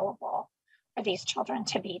available for these children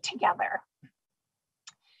to be together.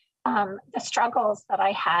 The struggles that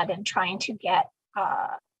I had in trying to get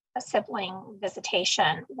a sibling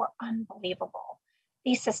visitation were unbelievable.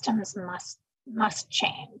 These systems must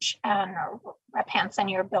change, and Rep. Hanson,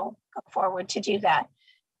 your bill go forward to do that.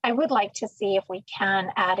 I would like to see if we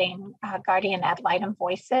can adding guardian ad litem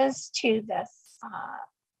voices to this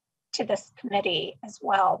committee as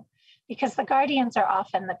well, because the guardians are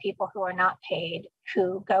often the people who are not paid,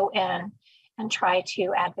 who go in and try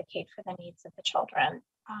to advocate for the needs of the children.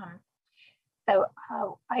 So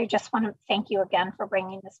I just want to thank you again for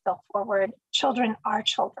bringing this bill forward. Children are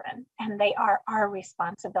children, and they are our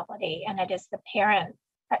responsibility, and it is the parent,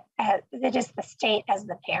 it is the state as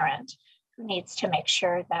the parent who needs to make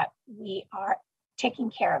sure that we are taking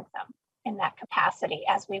care of them in that capacity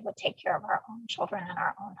as we would take care of our own children in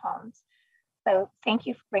our own homes. So thank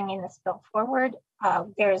you for bringing this bill forward.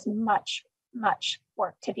 There is much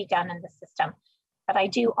work to be done in the system, but I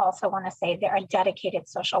do also want to say there are dedicated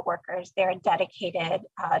social workers, there are dedicated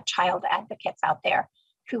child advocates out there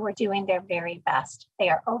who are doing their very best. They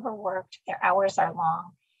are overworked, their hours are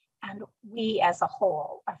long, and we as a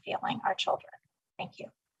whole are failing our children. Thank you.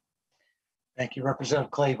 Thank you,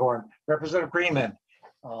 Representative Claiborne. Representative Greenman.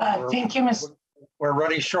 Thank you, Ms. We're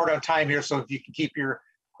running short on time here, so if you can keep your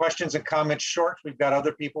questions and comments short, we've got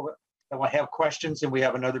other people that will have questions, and we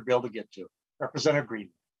have another bill to get to. Representative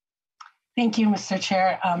Greenman. Thank you, Mr.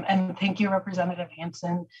 Chair, and thank you, Representative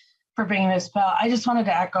Hanson, for bringing this bill. I just wanted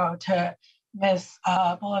to echo to Ms.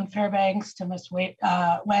 Boland-Fairbanks, to Ms.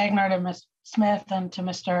 Wagner, to Ms. Smith, and to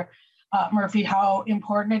Mr. Murphy, how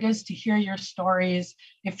important it is to hear your stories.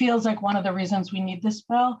 It feels like one of the reasons we need this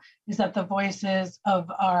bill is that the voices of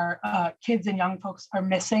our kids and young folks are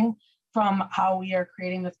missing from how we are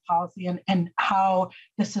creating this policy and how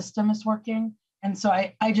the system is working. And so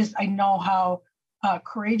I know how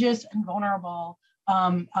courageous and vulnerable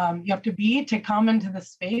you have to be to come into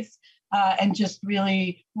this space and just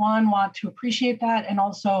really, want to appreciate that, and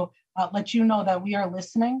also let you know that we are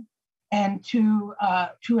listening. And to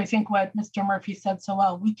I think what Mr. Murphy said so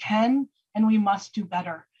well, we can and we must do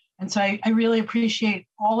better. And so I really appreciate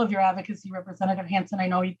all of your advocacy, Representative Hanson. I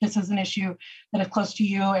know this is an issue that is close to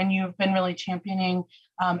you and you've been really championing,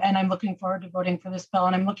 and I'm looking forward to voting for this bill,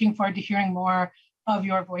 and I'm looking forward to hearing more of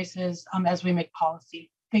your voices as we make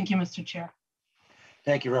policy. Thank you, Mr. Chair.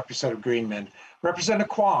 Thank you, Representative Greenman. Representative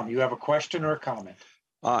Quam, you have a question or a comment?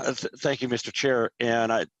 Thank you, Mr. Chair.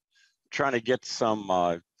 And I'm trying to get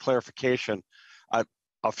some clarification. A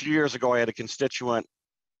few years ago, I had a constituent,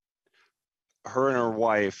 her and her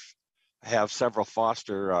wife have several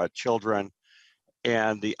foster children,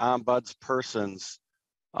 and the ombudspersons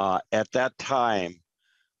at that time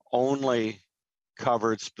only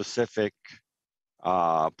covered specific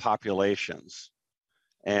populations.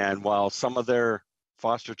 And while some of their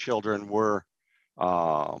foster children were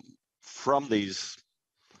from these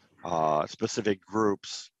specific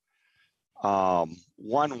groups,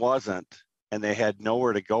 One wasn't, and they had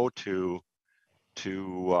nowhere to go to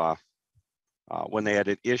when they had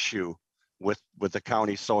an issue with the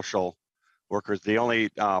county social workers. The only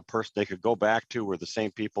person they could go back to were the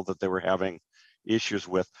same people that they were having issues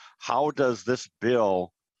with. How does this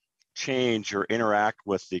bill change or interact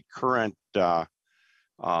with the current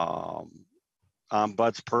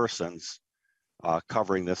ombudspersons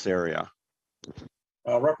covering this area?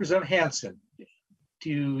 Representative Hanson,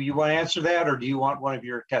 do you want to answer that, or do you want one of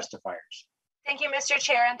your testifiers? Thank you, Mr.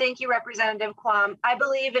 Chair, and thank you, Representative Kwong. I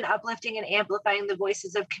believe in uplifting and amplifying the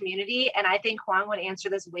voices of community, and I think Kwong would answer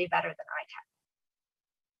this way better than I can.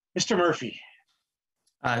 Mr. Murphy.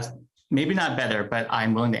 Maybe not better, but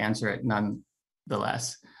I'm willing to answer it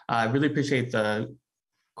nonetheless. I really appreciate the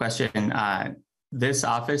question. This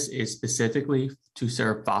office is specifically to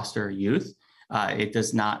serve foster youth. It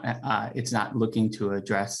does not. It's not looking to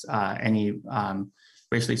address any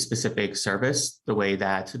racially specific service the way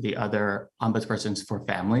that the other ombudspersons for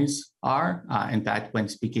families are. In fact, when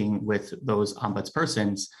speaking with those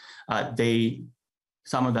ombudspersons,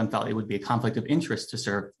 some of them felt it would be a conflict of interest to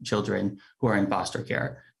serve children who are in foster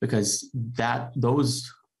care, because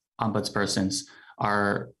those ombudspersons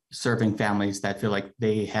are serving families that feel like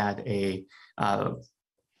they had a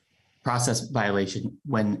process violation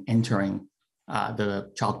when entering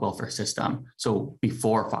the child welfare system. So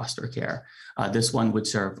before foster care, this one would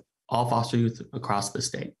serve all foster youth across the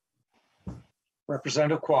state.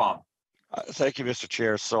 Representative Kwong. Thank you, Mr.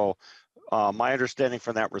 Chair. So my understanding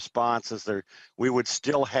from that response is we would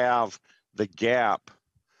still have the gap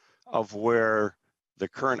of where the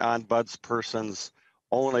current ombudspersons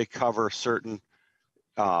only cover certain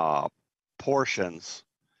portions.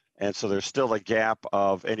 And so there's still a gap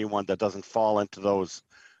of anyone that doesn't fall into those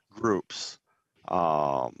groups.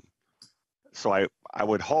 So I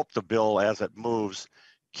would hope the bill as it moves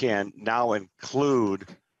can now include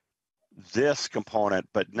this component,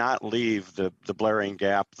 but not leave the blaring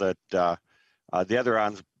gap that the other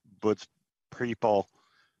ombuds people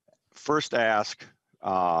first ask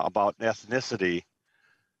about ethnicity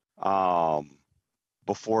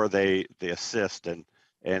before they assist, and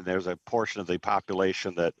there's a portion of the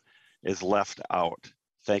population that is left out.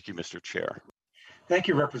 Thank you, Mr. Chair. Thank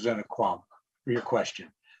you, Representative Kwong, for your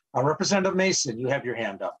question. Representative Mason, you have your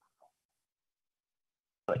hand up.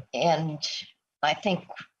 And I think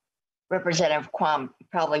Representative Kwong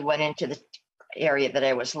probably went into the area that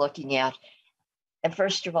I was looking at. And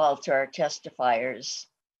first of all, to our testifiers,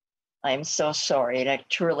 I'm so sorry, and I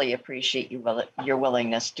truly appreciate your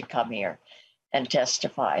willingness to come here and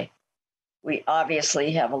testify. We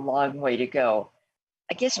obviously have a long way to go.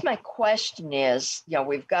 I guess my question is,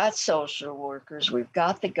 we've got social workers, we've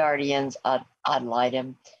got the guardians ad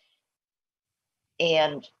litem.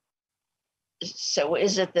 And so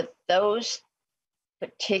is it that those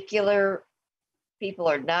particular people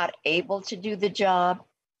are not able to do the job,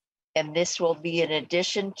 and this will be in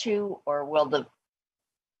addition to, or will the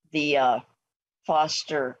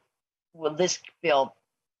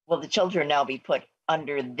children now be put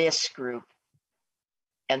under this group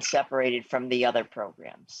and separated from the other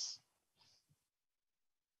programs?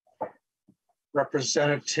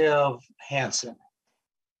 Representative Hanson.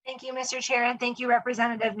 Thank you, Mr. Chair, and thank you,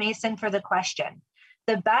 Representative Mason, for the question.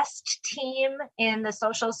 The best team in the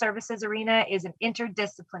social services arena is an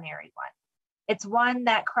interdisciplinary one. It's one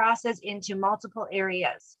that crosses into multiple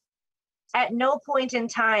areas. At no point in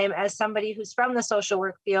time, as somebody who's from the social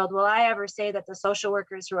work field, will I ever say that the social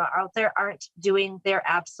workers who are out there aren't doing their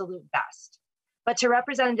absolute best. But to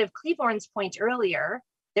Representative Cleaborn's point earlier,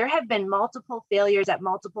 there have been multiple failures at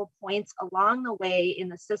multiple points along the way in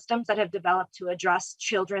the systems that have developed to address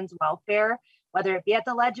children's welfare, whether it be at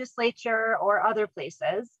the legislature or other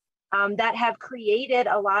places, that have created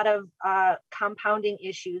a lot of compounding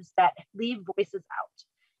issues that leave voices out.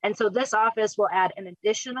 And so this office will add an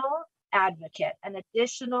additional advocate, an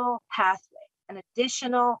additional pathway, an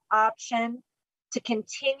additional option to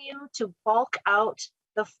continue to bulk out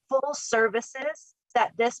the full services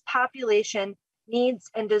that this population needs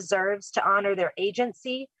and deserves to honor their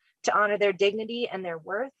agency, to honor their dignity and their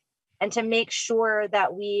worth, and to make sure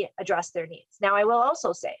that we address their needs. Now, I will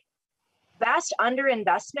also say, vast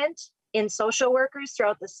underinvestment in social workers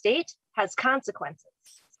throughout the state has consequences.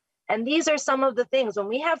 And these are some of the things. When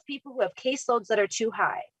we have people who have caseloads that are too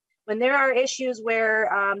high, when there are issues where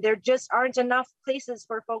there just aren't enough places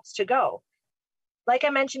for folks to go, like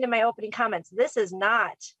I mentioned in my opening comments, this is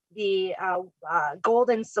not the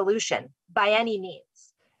golden solution by any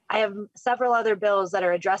means. I have several other bills that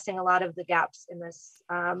are addressing a lot of the gaps in this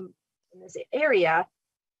area,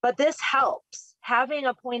 But this helps, having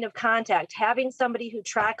a point of contact, having somebody who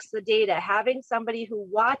tracks the data, having somebody who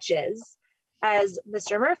watches, as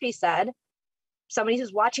Mr. Murphy said, somebody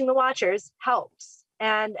who's watching the watchers helps.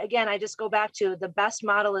 And again, I just go back to the best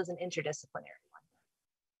model is an interdisciplinary one.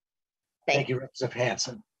 Thank you, Representative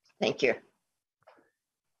Hanson. Thank you.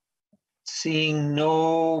 Seeing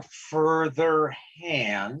no further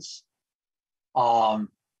hands, I'll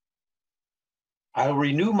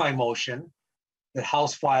renew my motion that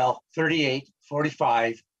House File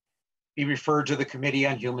 3845 be referred to the Committee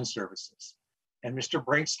on Human Services. And Mr.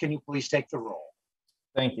 Brinks, can you please take the roll?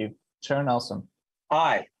 Thank you. Chair Nelson.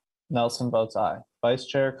 Aye. Nelson votes aye. Vice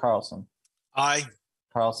Chair Carlson. Aye.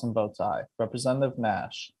 Carlson votes aye. Representative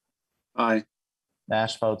Nash. Aye.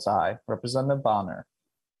 Nash votes aye. Representative Bonner.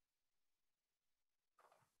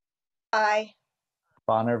 Aye.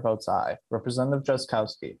 Bonner votes aye. Representative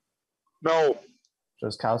Jaskowski. No.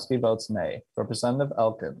 Jaskowski votes nay. Representative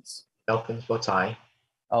Elkins. Elkins votes aye.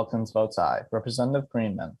 Elkins votes aye. Representative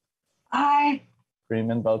Greenman. Aye.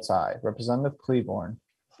 Greenman votes aye. Representative Cleaborn.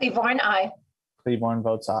 Cleaborn, aye. Cleaborn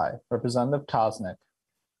votes aye. Representative Koznick.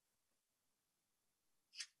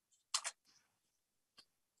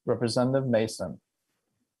 Representative Mason.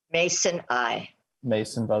 Mason, aye.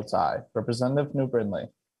 Mason votes aye. Representative New Brindley.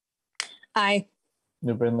 Aye.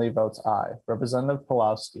 New Brindley votes aye. Representative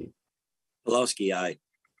Pulowski. Pulowski, aye.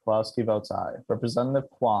 Pulowski votes aye. Representative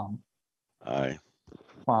Quam. Aye.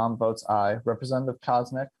 Quam votes aye. Representative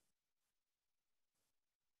Koznick.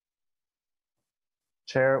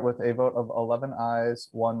 Chair, with a vote of 11 ayes,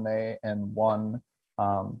 1 nay, and 1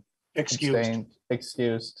 abstained,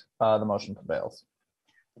 excused, the motion prevails.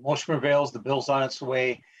 The motion prevails. The bill's on its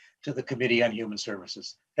way to the Committee on Human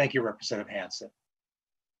Services. Thank you, Representative Hanson.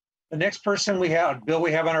 The next person bill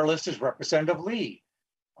we have on our list is Representative Lee,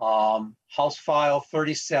 House File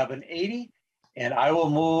 3780, and I will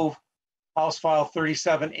move House File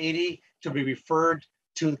 3780 to be referred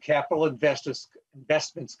to the Capital Investments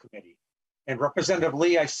Committee. And Representative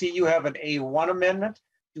Lee, I see you have an A1 amendment.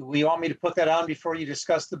 Do we want me to put that on before you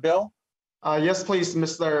discuss the bill? Yes, please,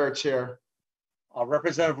 Mr. Chair.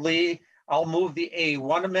 Representative Lee, I'll move the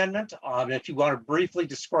A1 amendment. If you want to briefly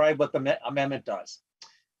describe what the amendment does.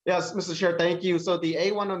 Yes, Mr. Chair, thank you. So the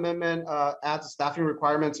A1 amendment adds a staffing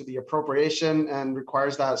requirement to the appropriation and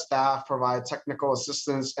requires that staff provide technical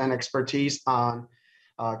assistance and expertise on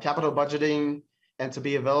capital budgeting and to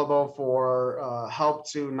be available for help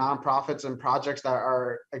to nonprofits and projects that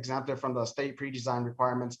are exempted from the state pre-design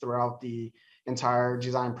requirements throughout the entire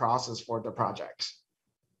design process for the projects.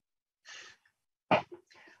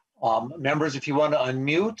 Members, if you want to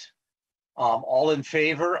unmute, all in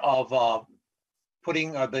favor of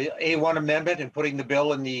putting the A1 amendment and putting the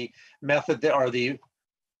bill in the method or the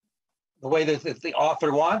way that the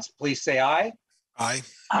author wants, please say aye. Aye.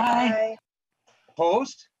 Aye.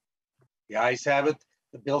 Opposed? The ayes have it.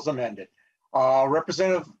 The bill's amended.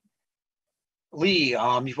 Representative Lee, you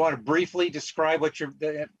want to briefly describe what your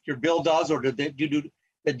bill does, or did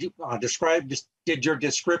your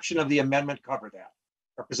description of the amendment cover that?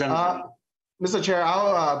 Representative Lee. Mr. Chair,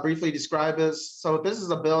 I'll briefly describe this. So this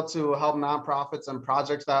is a bill to help nonprofits and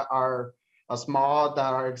projects that are small,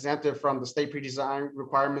 that are exempted from the state pre-design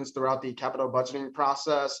requirements throughout the capital budgeting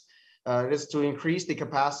process. It is to increase the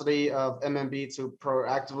capacity of MMB to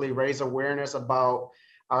proactively raise awareness about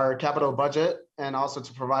our capital budget and also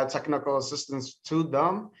to provide technical assistance to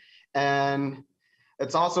them. And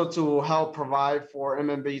it's also to help provide for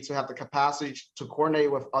MMB to have the capacity to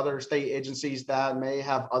coordinate with other state agencies that may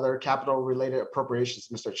have other capital related appropriations,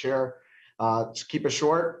 Mr. Chair. To keep it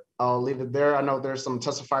short, I'll leave it there. I know there's some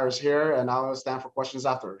testifiers here and I'll stand for questions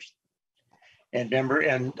afterwards. And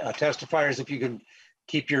testifiers, if you can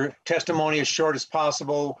keep your testimony as short as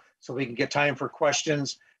possible so we can get time for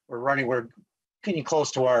questions. We're getting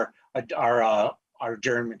close to our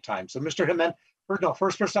adjournment time. So Mr. Himen,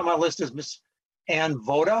 first person on my list is Ms. Ann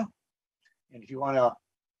Voda. And if you want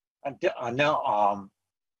to now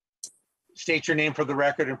state your name for the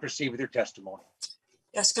record and proceed with your testimony.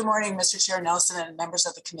 Yes, good morning, Mr. Chair Nelson and members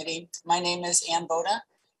of the committee. My name is Ann Voda,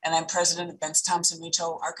 and I'm president of Benz Thompson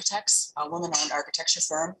Mutual Architects, a woman-owned architecture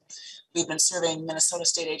firm. We've been serving Minnesota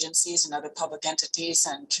state agencies and other public entities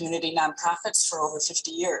and community nonprofits for over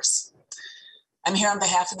 50 years. I'm here on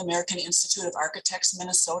behalf of the American Institute of Architects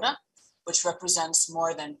Minnesota, which represents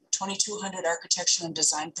more than 2,200 architecture and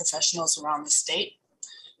design professionals around the state.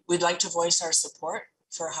 We'd like to voice our support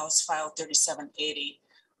for House File 3780,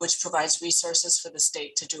 which provides resources for the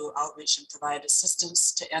state to do outreach and provide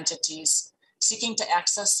assistance to entities seeking to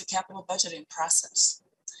access the capital budgeting process.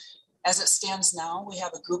 As it stands now, we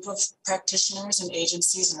have a group of practitioners and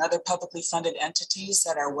agencies and other publicly funded entities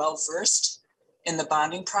that are well-versed in the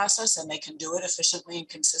bonding process, and they can do it efficiently and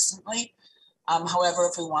consistently. However,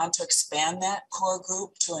 if we want to expand that core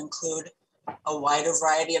group to include a wider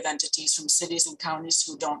variety of entities from cities and counties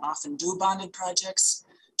who don't often do bonded projects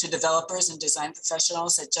to developers and design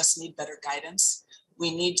professionals that just need better guidance,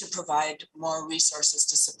 we need to provide more resources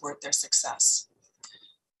to support their success.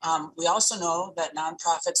 We also know that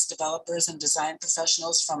nonprofits, developers, and design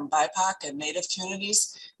professionals from BIPOC and Native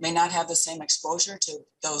communities may not have the same exposure to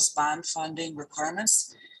those bond funding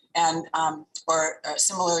requirements, and or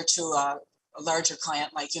similar to a larger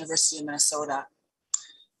client like University of Minnesota.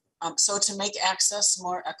 So to make access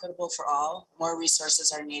more equitable for all, more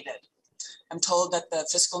resources are needed. I'm told that the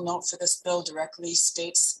fiscal note for this bill directly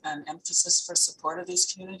states an emphasis for support of these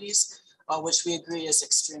communities, which we agree is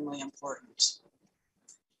extremely important.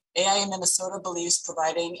 AIA Minnesota believes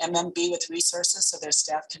providing MMB with resources so their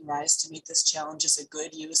staff can rise to meet this challenge is a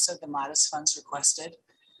good use of the modest funds requested.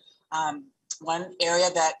 One area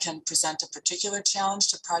that can present a particular challenge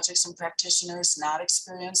to projects and practitioners not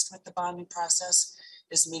experienced with the bonding process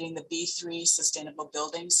is meeting the B3 Sustainable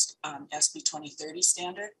Buildings SB 2030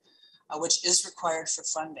 standard, which is required for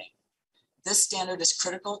funding. This standard is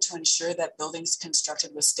critical to ensure that buildings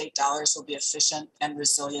constructed with state dollars will be efficient and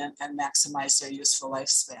resilient and maximize their useful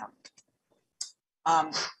lifespan.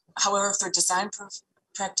 However, for design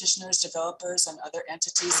practitioners, developers, and other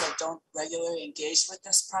entities that don't regularly engage with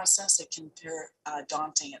this process, it can appear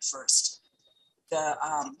daunting at first.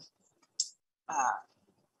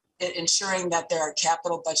 Ensuring that there are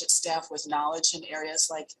capital budget staff with knowledge in areas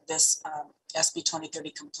like this SB 2030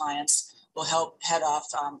 compliance will help head off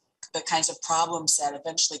the kinds of problems that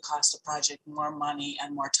eventually cost a project more money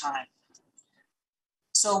and more time.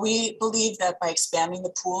 So we believe that by expanding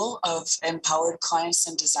the pool of empowered clients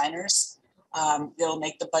and designers, it'll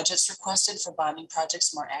make the budgets requested for bonding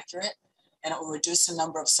projects more accurate, and it will reduce the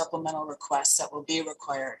number of supplemental requests that will be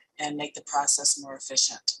required and make the process more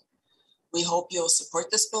efficient. We hope you'll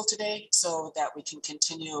support this bill today so that we can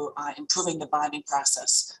continue improving the bonding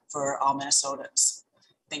process for all Minnesotans.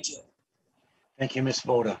 Thank you. Thank you, Ms.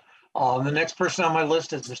 Voda. The next person on my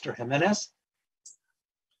list is Mr. Jimenez.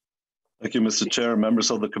 Thank you, Mr. Chair,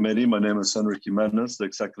 members of the committee. My name is Henry Jimenez, the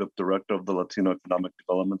Executive Director of the Latino Economic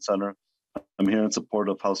Development Center. I'm here in support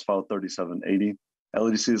of House File 3780.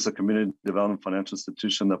 LEDC is a community development financial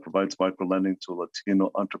institution that provides microlending to Latino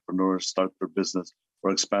entrepreneurs start their business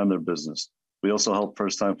or expand their business. We also help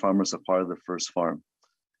first-time farmers acquire their first farm.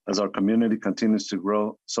 As our community continues to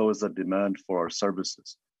grow, so is the demand for our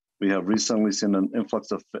services. We have recently seen an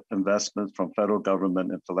influx of investment from federal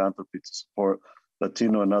government and philanthropy to support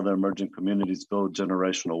Latino and other emerging communities build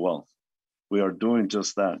generational wealth. We are doing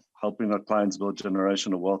just that, helping our clients build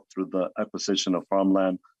generational wealth through the acquisition of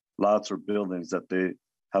farmland, lots, or buildings that they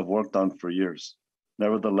have worked on for years.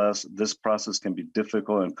 Nevertheless, this process can be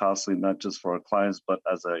difficult and costly, not just for our clients, but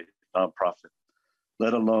as a nonprofit,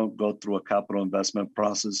 let alone go through a capital investment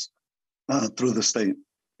process through the state.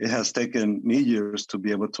 It has taken me years to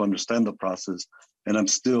be able to understand the process, and I'm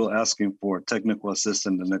still asking for technical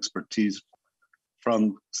assistance and expertise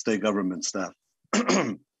from state government staff.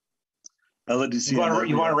 LEDC.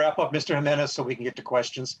 You want to wrap up, Mr. Jimenez, so we can get to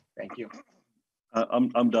questions? Thank you.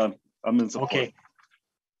 I'm done. I'm in support. Okay.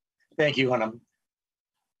 Thank you, Hunnam.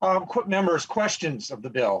 Members, questions of the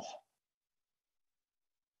bill?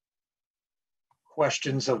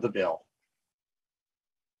 Questions of the bill?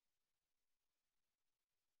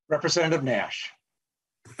 Representative Nash.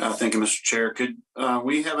 Thank you, Mr. Chair. Could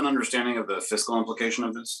we have an understanding of the fiscal implication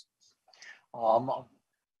of this?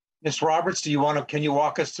 Ms. Roberts, can you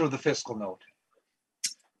walk us through the fiscal note?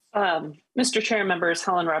 Mr. Chair, members,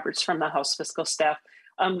 Helen Roberts from the House Fiscal Staff.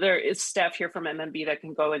 There is staff here from MMB that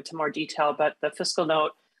can go into more detail, but the fiscal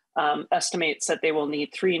note estimates that they will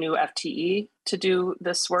need 3 new FTE to do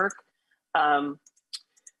this work.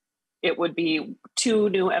 It would be 2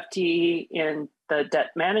 new FTE in the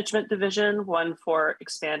debt management division, 1 for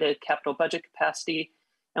expanded capital budget capacity,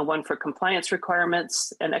 and 1 for compliance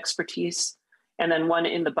requirements and expertise, and then 1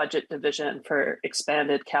 in the budget division for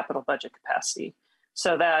expanded capital budget capacity.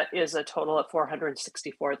 So that is a total of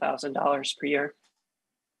 $464,000 per year.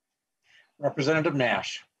 Representative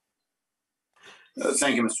Nash.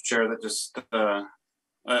 Thank you, Mr. Chair. That just I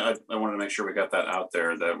wanted to make sure we got that out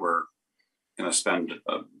there, that we're going to spend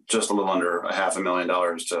just a little under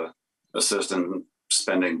 $500,000 to assist in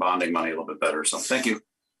spending bonding money a little bit better. So thank you.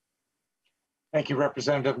 Thank you,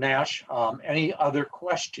 Representative Nash. Any other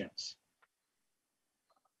questions?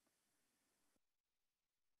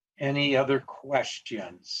 Any other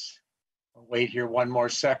questions? Wait here one more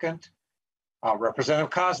second.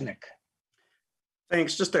 Representative Koznick.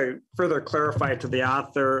 Thanks. Just to further clarify to the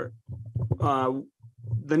author,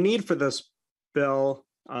 the need for this bill,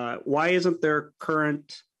 why isn't there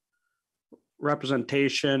current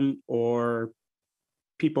representation or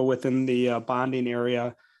people within the bonding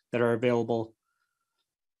area that are available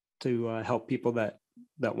to help people that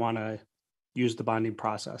want to use the bonding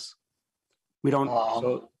process? We don't,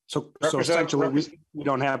 so essentially we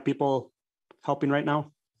don't have people helping right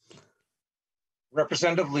now?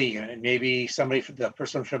 Representative Lee, and maybe somebody from the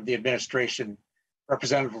person from the administration.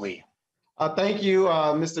 Representative Lee. Thank you,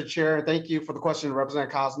 Mr. Chair. Thank you for the question,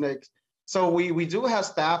 Representative Koznick. So we do have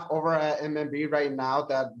staff over at MMB right now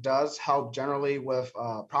that does help generally with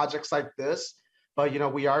projects like this. But,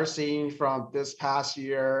 we are seeing from this past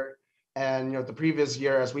year and, the previous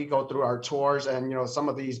year as we go through our tours and, some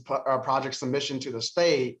of these project submission to the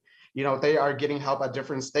state, they are getting help at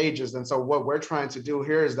different stages. And so what we're trying to do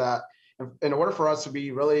here is that in order for us to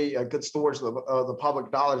be really good stewards of the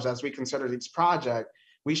public dollars as we consider these projects,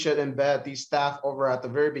 we should embed these staff over at the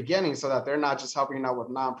very beginning so that they're not just helping out with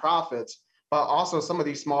nonprofits, but also some of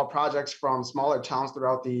these small projects from smaller towns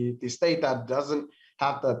throughout the state that doesn't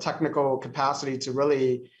have the technical capacity to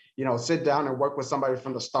really, sit down and work with somebody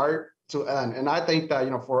from the start to end. And I think that,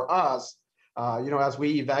 for us, as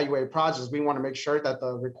we evaluate projects, we want to make sure that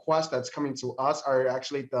the requests that's coming to us are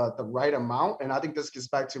actually the right amount. And I think this gets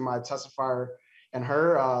back to my testifier and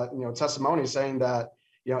her, testimony saying that,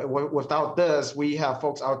 without this, we have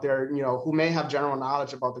folks out there, who may have general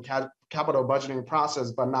knowledge about the capital budgeting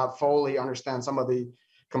process, but not fully understand some of the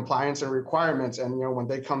compliance and requirements. And, when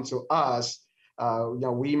they come to us,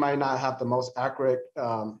 we might not have the most accurate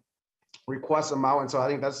request amount. And so I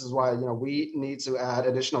think this is why, we need to add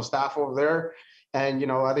additional staff over there. And,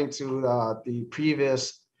 I think to the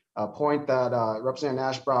previous point that Representative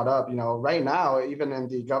Nash brought up, right now, even in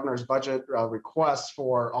the governor's budget requests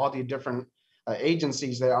for all the different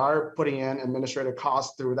agencies, they are putting in administrative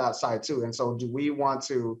costs through that side too. And so do we want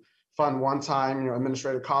to fund one-time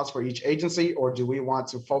administrative costs for each agency, or do we want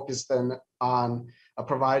to focus then on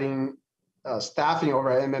providing staffing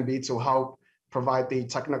over at MMB to help provide the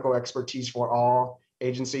technical expertise for all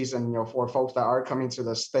agencies and for folks that are coming to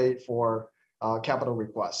the state for capital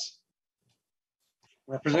requests?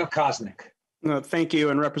 Representative Koznick. No, thank you.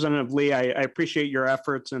 And Representative Lee, I appreciate your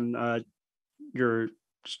efforts and your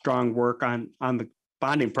strong work on the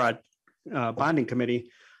bonding committee.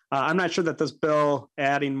 I'm not sure that this bill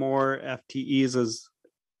adding more FTEs is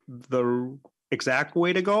the exact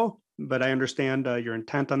way to go, but I understand your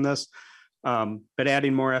intent on this. But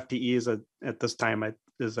adding more FTEs at this time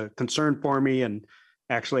is a concern for me, and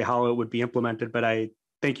actually how it would be implemented. But I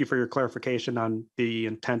thank you for your clarification on the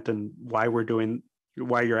intent and why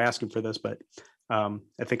you're asking for this. But I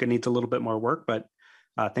think it needs a little bit more work, but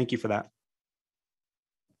thank you for that.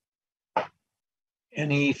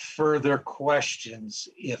 Any further questions?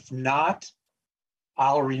 If not,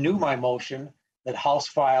 I'll renew my motion that House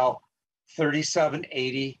File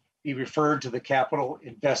 3780 be referred to the Capital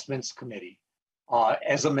Investments Committee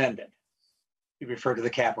as amended. Be referred to the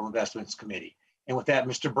Capital Investments Committee. And with that,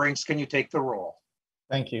 Mr. Brinks, can you take the roll?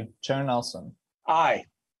 Thank you. Chair Nelson. Aye.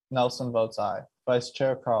 Nelson votes aye. Vice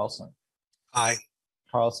Chair Carlson. Aye.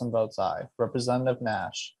 Carlson votes aye. Representative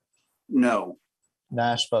Nash. No.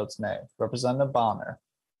 Nash votes nay. Representative Bonner.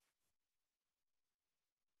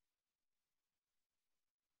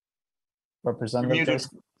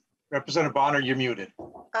 Representative Bonner, you're muted.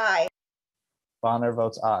 Aye. Bonner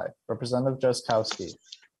votes aye. Representative Joskowski.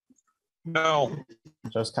 No.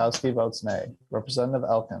 Joskowski votes nay. Representative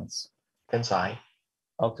Elkins. Elkins aye.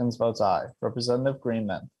 Elkins votes aye. Representative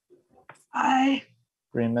Greenman. Aye.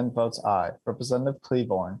 Greenman votes aye. Representative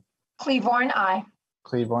Cleaborn. Cleaborn, aye.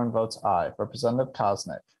 Cleaborn votes aye. Representative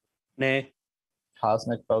Koznick. Nay.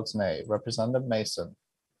 Koznick votes nay. Representative Mason.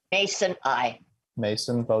 Mason, aye.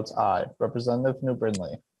 Mason votes aye. Representative New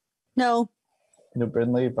Brindley. No. New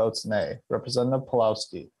Brindley votes nay. Representative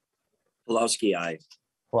Pulowski. Pulowski, aye.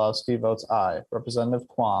 Pulowski votes aye. Representative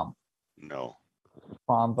Quam. No.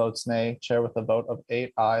 Quam votes nay. Chair with a vote of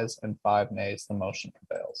 8 ayes and 5 nays, the motion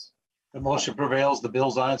prevails. The motion prevails. The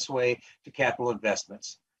bill's on its way to capital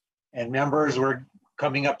investments. And members, we're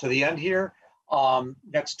coming up to the end here.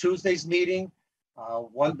 Next Tuesday's meeting,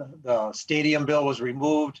 the stadium bill was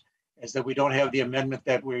removed as that we don't have the amendment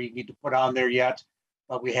that we need to put on there yet,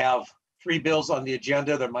 but we have 3 bills on the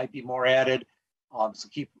agenda. There might be more added. So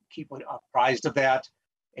keep apprised of that.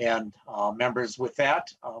 And members, with that,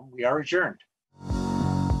 we are adjourned.